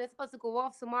now, and it's supposed to go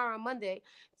off tomorrow on Monday,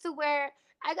 to where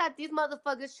I got these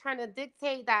motherfuckers trying to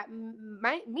dictate that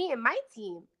me and my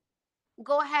team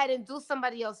go ahead and do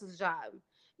somebody else's job.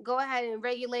 Go ahead and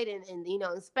regulate and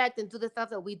inspect and do the stuff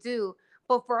that we do,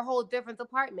 but for a whole different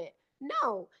department.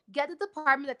 No, get the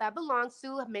department that belongs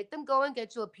to, make them go and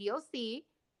get you a POC,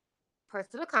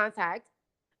 personal contact,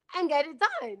 and get it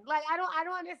done. Like I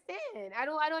don't understand. I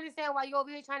don't understand why you're over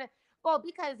here trying to. Well,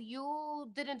 because you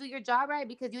didn't do your job right,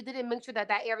 because you didn't make sure that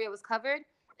area was covered,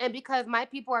 and because my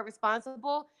people are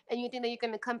responsible, and you think that you're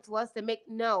gonna come to us to make.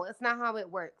 No, that's not how it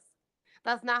works.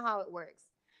 That's not how it works.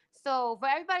 So for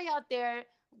everybody out there,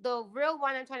 the real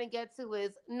one I'm trying to get to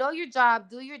is know your job,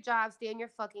 do your job, stay in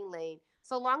your fucking lane.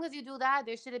 So long as you do that,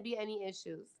 there shouldn't be any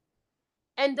issues.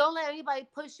 And don't let anybody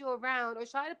push you around or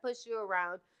try to push you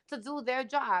around to do their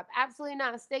job. Absolutely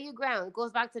not. Stay your ground. It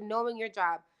goes back to knowing your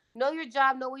job. Know your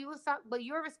job, know what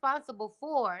you're responsible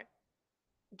for.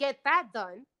 Get that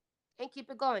done and keep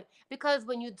it going. Because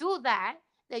when you do that,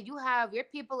 that you have your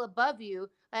people above you,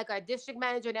 like our district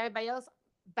manager and everybody else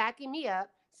backing me up.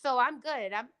 So I'm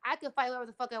good. I can fight whatever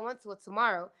the fuck I want to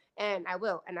tomorrow, and I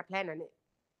will, and I plan on it.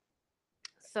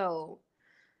 So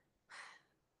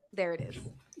there it is.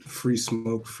 Free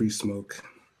smoke.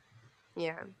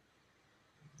 Yeah.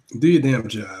 Do your damn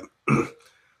job.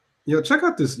 Yo, check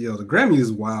out this. Yo, the Grammy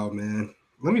is wild, man.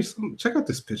 Let me check out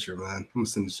this picture, man. I'm gonna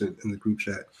send this shit in the group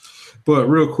chat. But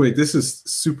real quick, this is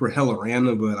super hella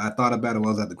random, but I thought about it while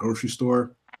I was at the grocery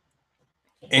store.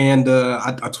 And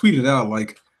I tweeted out,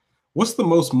 like, what's the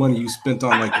most money you spent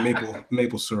on like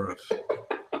maple syrup?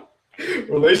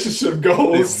 Relationship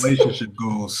goals. Relationship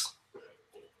goals.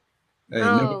 Hey,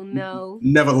 no.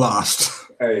 Never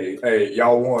lost. Hey,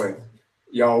 y'all won.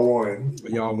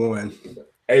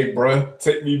 Hey, bruh,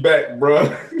 take me back,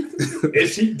 bruh. And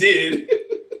she did.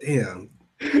 Damn.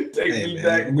 Take me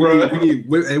back, bruh.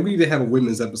 We need to have a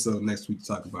women's episode next week to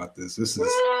talk about this. This is.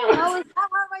 Oh, is that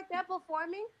her right there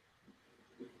performing?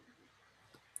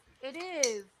 It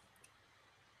is.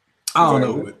 I don't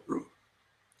know.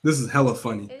 This is hella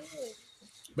funny. It is.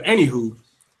 But anywho,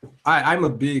 I'm a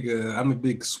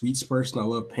big sweets person. I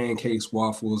love pancakes,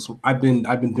 waffles. I've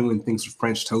been doing things with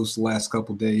French toast the last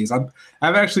couple days. I've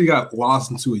actually got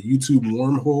lost into a YouTube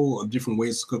wormhole of different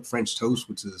ways to cook French toast,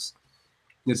 which is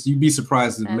you'd be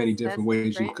surprised at many different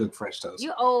ways you can cook French toast.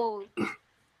 You old.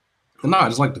 No, I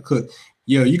just like to cook.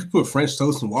 Yo, you can put French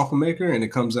toast in a waffle maker and it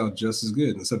comes out just as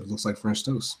good, except it looks like French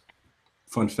toast.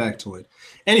 Fun factoid.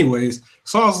 Anyways,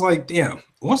 so I was like, damn,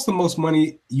 what's the most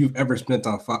money you've ever spent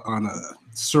on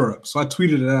syrup? So I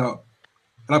tweeted it out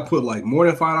and I put like more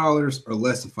than $5 or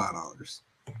less than $5.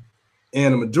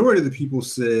 And the majority of the people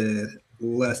said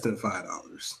less than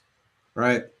 $5.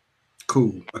 Right?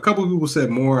 Cool. A couple of people said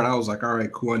more and I was like, all right,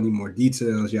 cool. I need more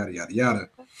details, yada, yada, yada.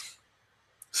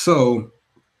 So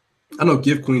I know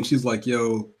Gift Queen, she's like,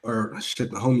 yo, or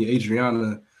shit, the homie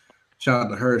Adriana, shout out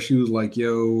to her. She was like,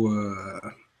 yo,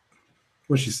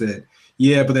 what she said.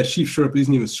 Yeah, but that cheap syrup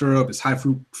isn't even syrup. It's high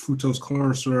fructose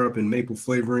corn syrup and maple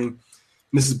flavoring.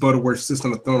 Mrs. Butterworth sits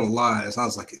on the throne of lies. I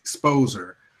was like, expose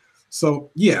her.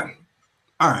 So, yeah.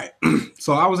 All right.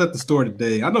 So I was at the store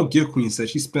today. I know Gift Queen said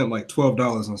she spent like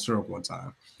 $12 on syrup one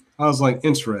time. I was like,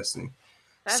 interesting.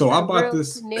 That's so I a bought real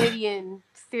this Canadian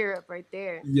syrup right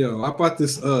there. Yo, I bought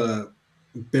this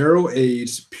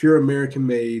barrel-aged, pure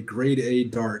American-made, grade A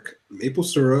dark maple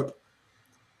syrup,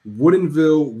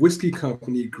 Woodinville Whiskey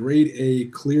Company, grade A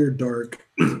clear dark,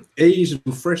 aged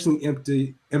in freshly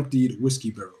emptied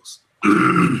whiskey barrels.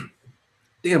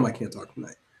 Damn, I can't talk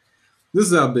tonight.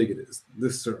 This is how big it is,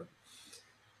 this syrup.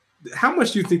 How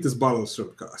much do you think this bottle of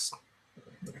syrup costs?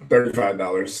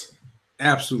 $35.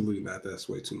 Absolutely not. That's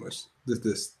way too much.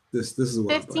 This is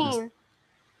what 15.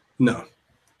 No.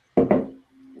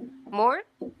 More?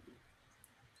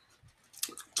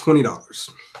 $20.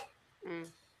 Mm.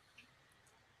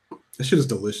 That shit is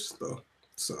delicious though.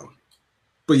 So,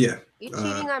 but yeah. You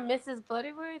cheating on Mrs.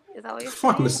 Butterworth? Is that what you're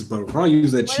Fuck saying? Mrs. Butterworth. I don't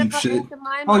use that What cheap about shit. Aunt I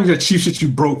Jemima? don't use that cheap shit, you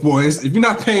broke boys. If you're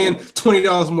not paying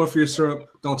 $20 more for your syrup,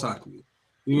 don't talk to me.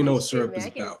 You know what syrup man, is I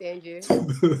can't about. stand you.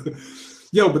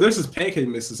 Yo, but there's this pancake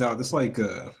mixes out. It's like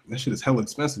that shit is hella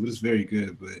expensive, but it's very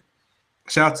good. But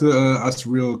shout out to us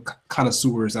real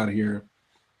connoisseurs out here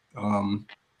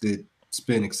that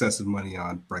spend excessive money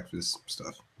on breakfast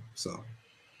stuff. So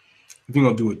if you're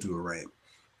gonna do it right.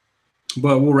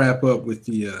 But we'll wrap up with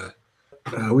the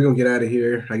we're gonna get out of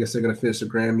here. I guess they're gonna finish the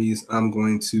Grammys. I'm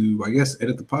going to, I guess,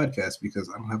 edit the podcast because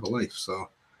I don't have a life. So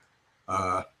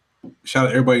shout out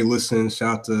to everybody listening.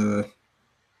 Shout out to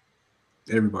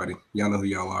everybody. Y'all know who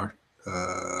y'all are.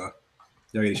 Y'all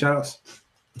get any shout outs?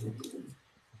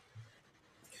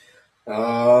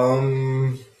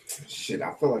 Shit,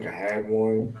 I feel like I had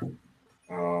one.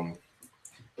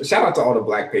 Shout out to all the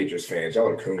Black Patriots fans. Y'all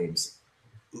are coons.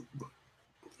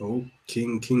 Oh,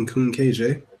 King Coon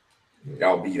KJ.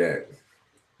 Y'all be that.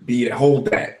 Be that. Hold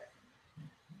that.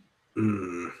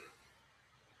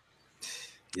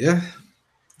 Yeah.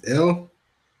 L.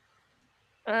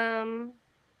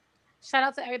 Shout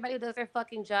out to everybody who does their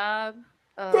fucking job.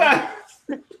 Who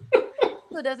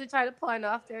doesn't try to pawn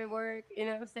off their work, you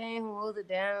know what I'm saying? Who holds it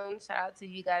down. Shout out to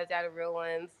you guys, y'all the real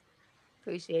ones.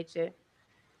 Appreciate you.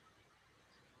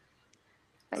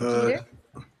 Peter?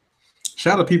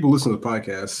 Shout out to people listening to the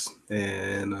podcast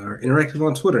and are interactive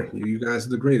on Twitter. You guys are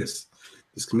the greatest.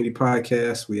 This community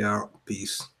podcast, we out.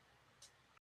 Peace.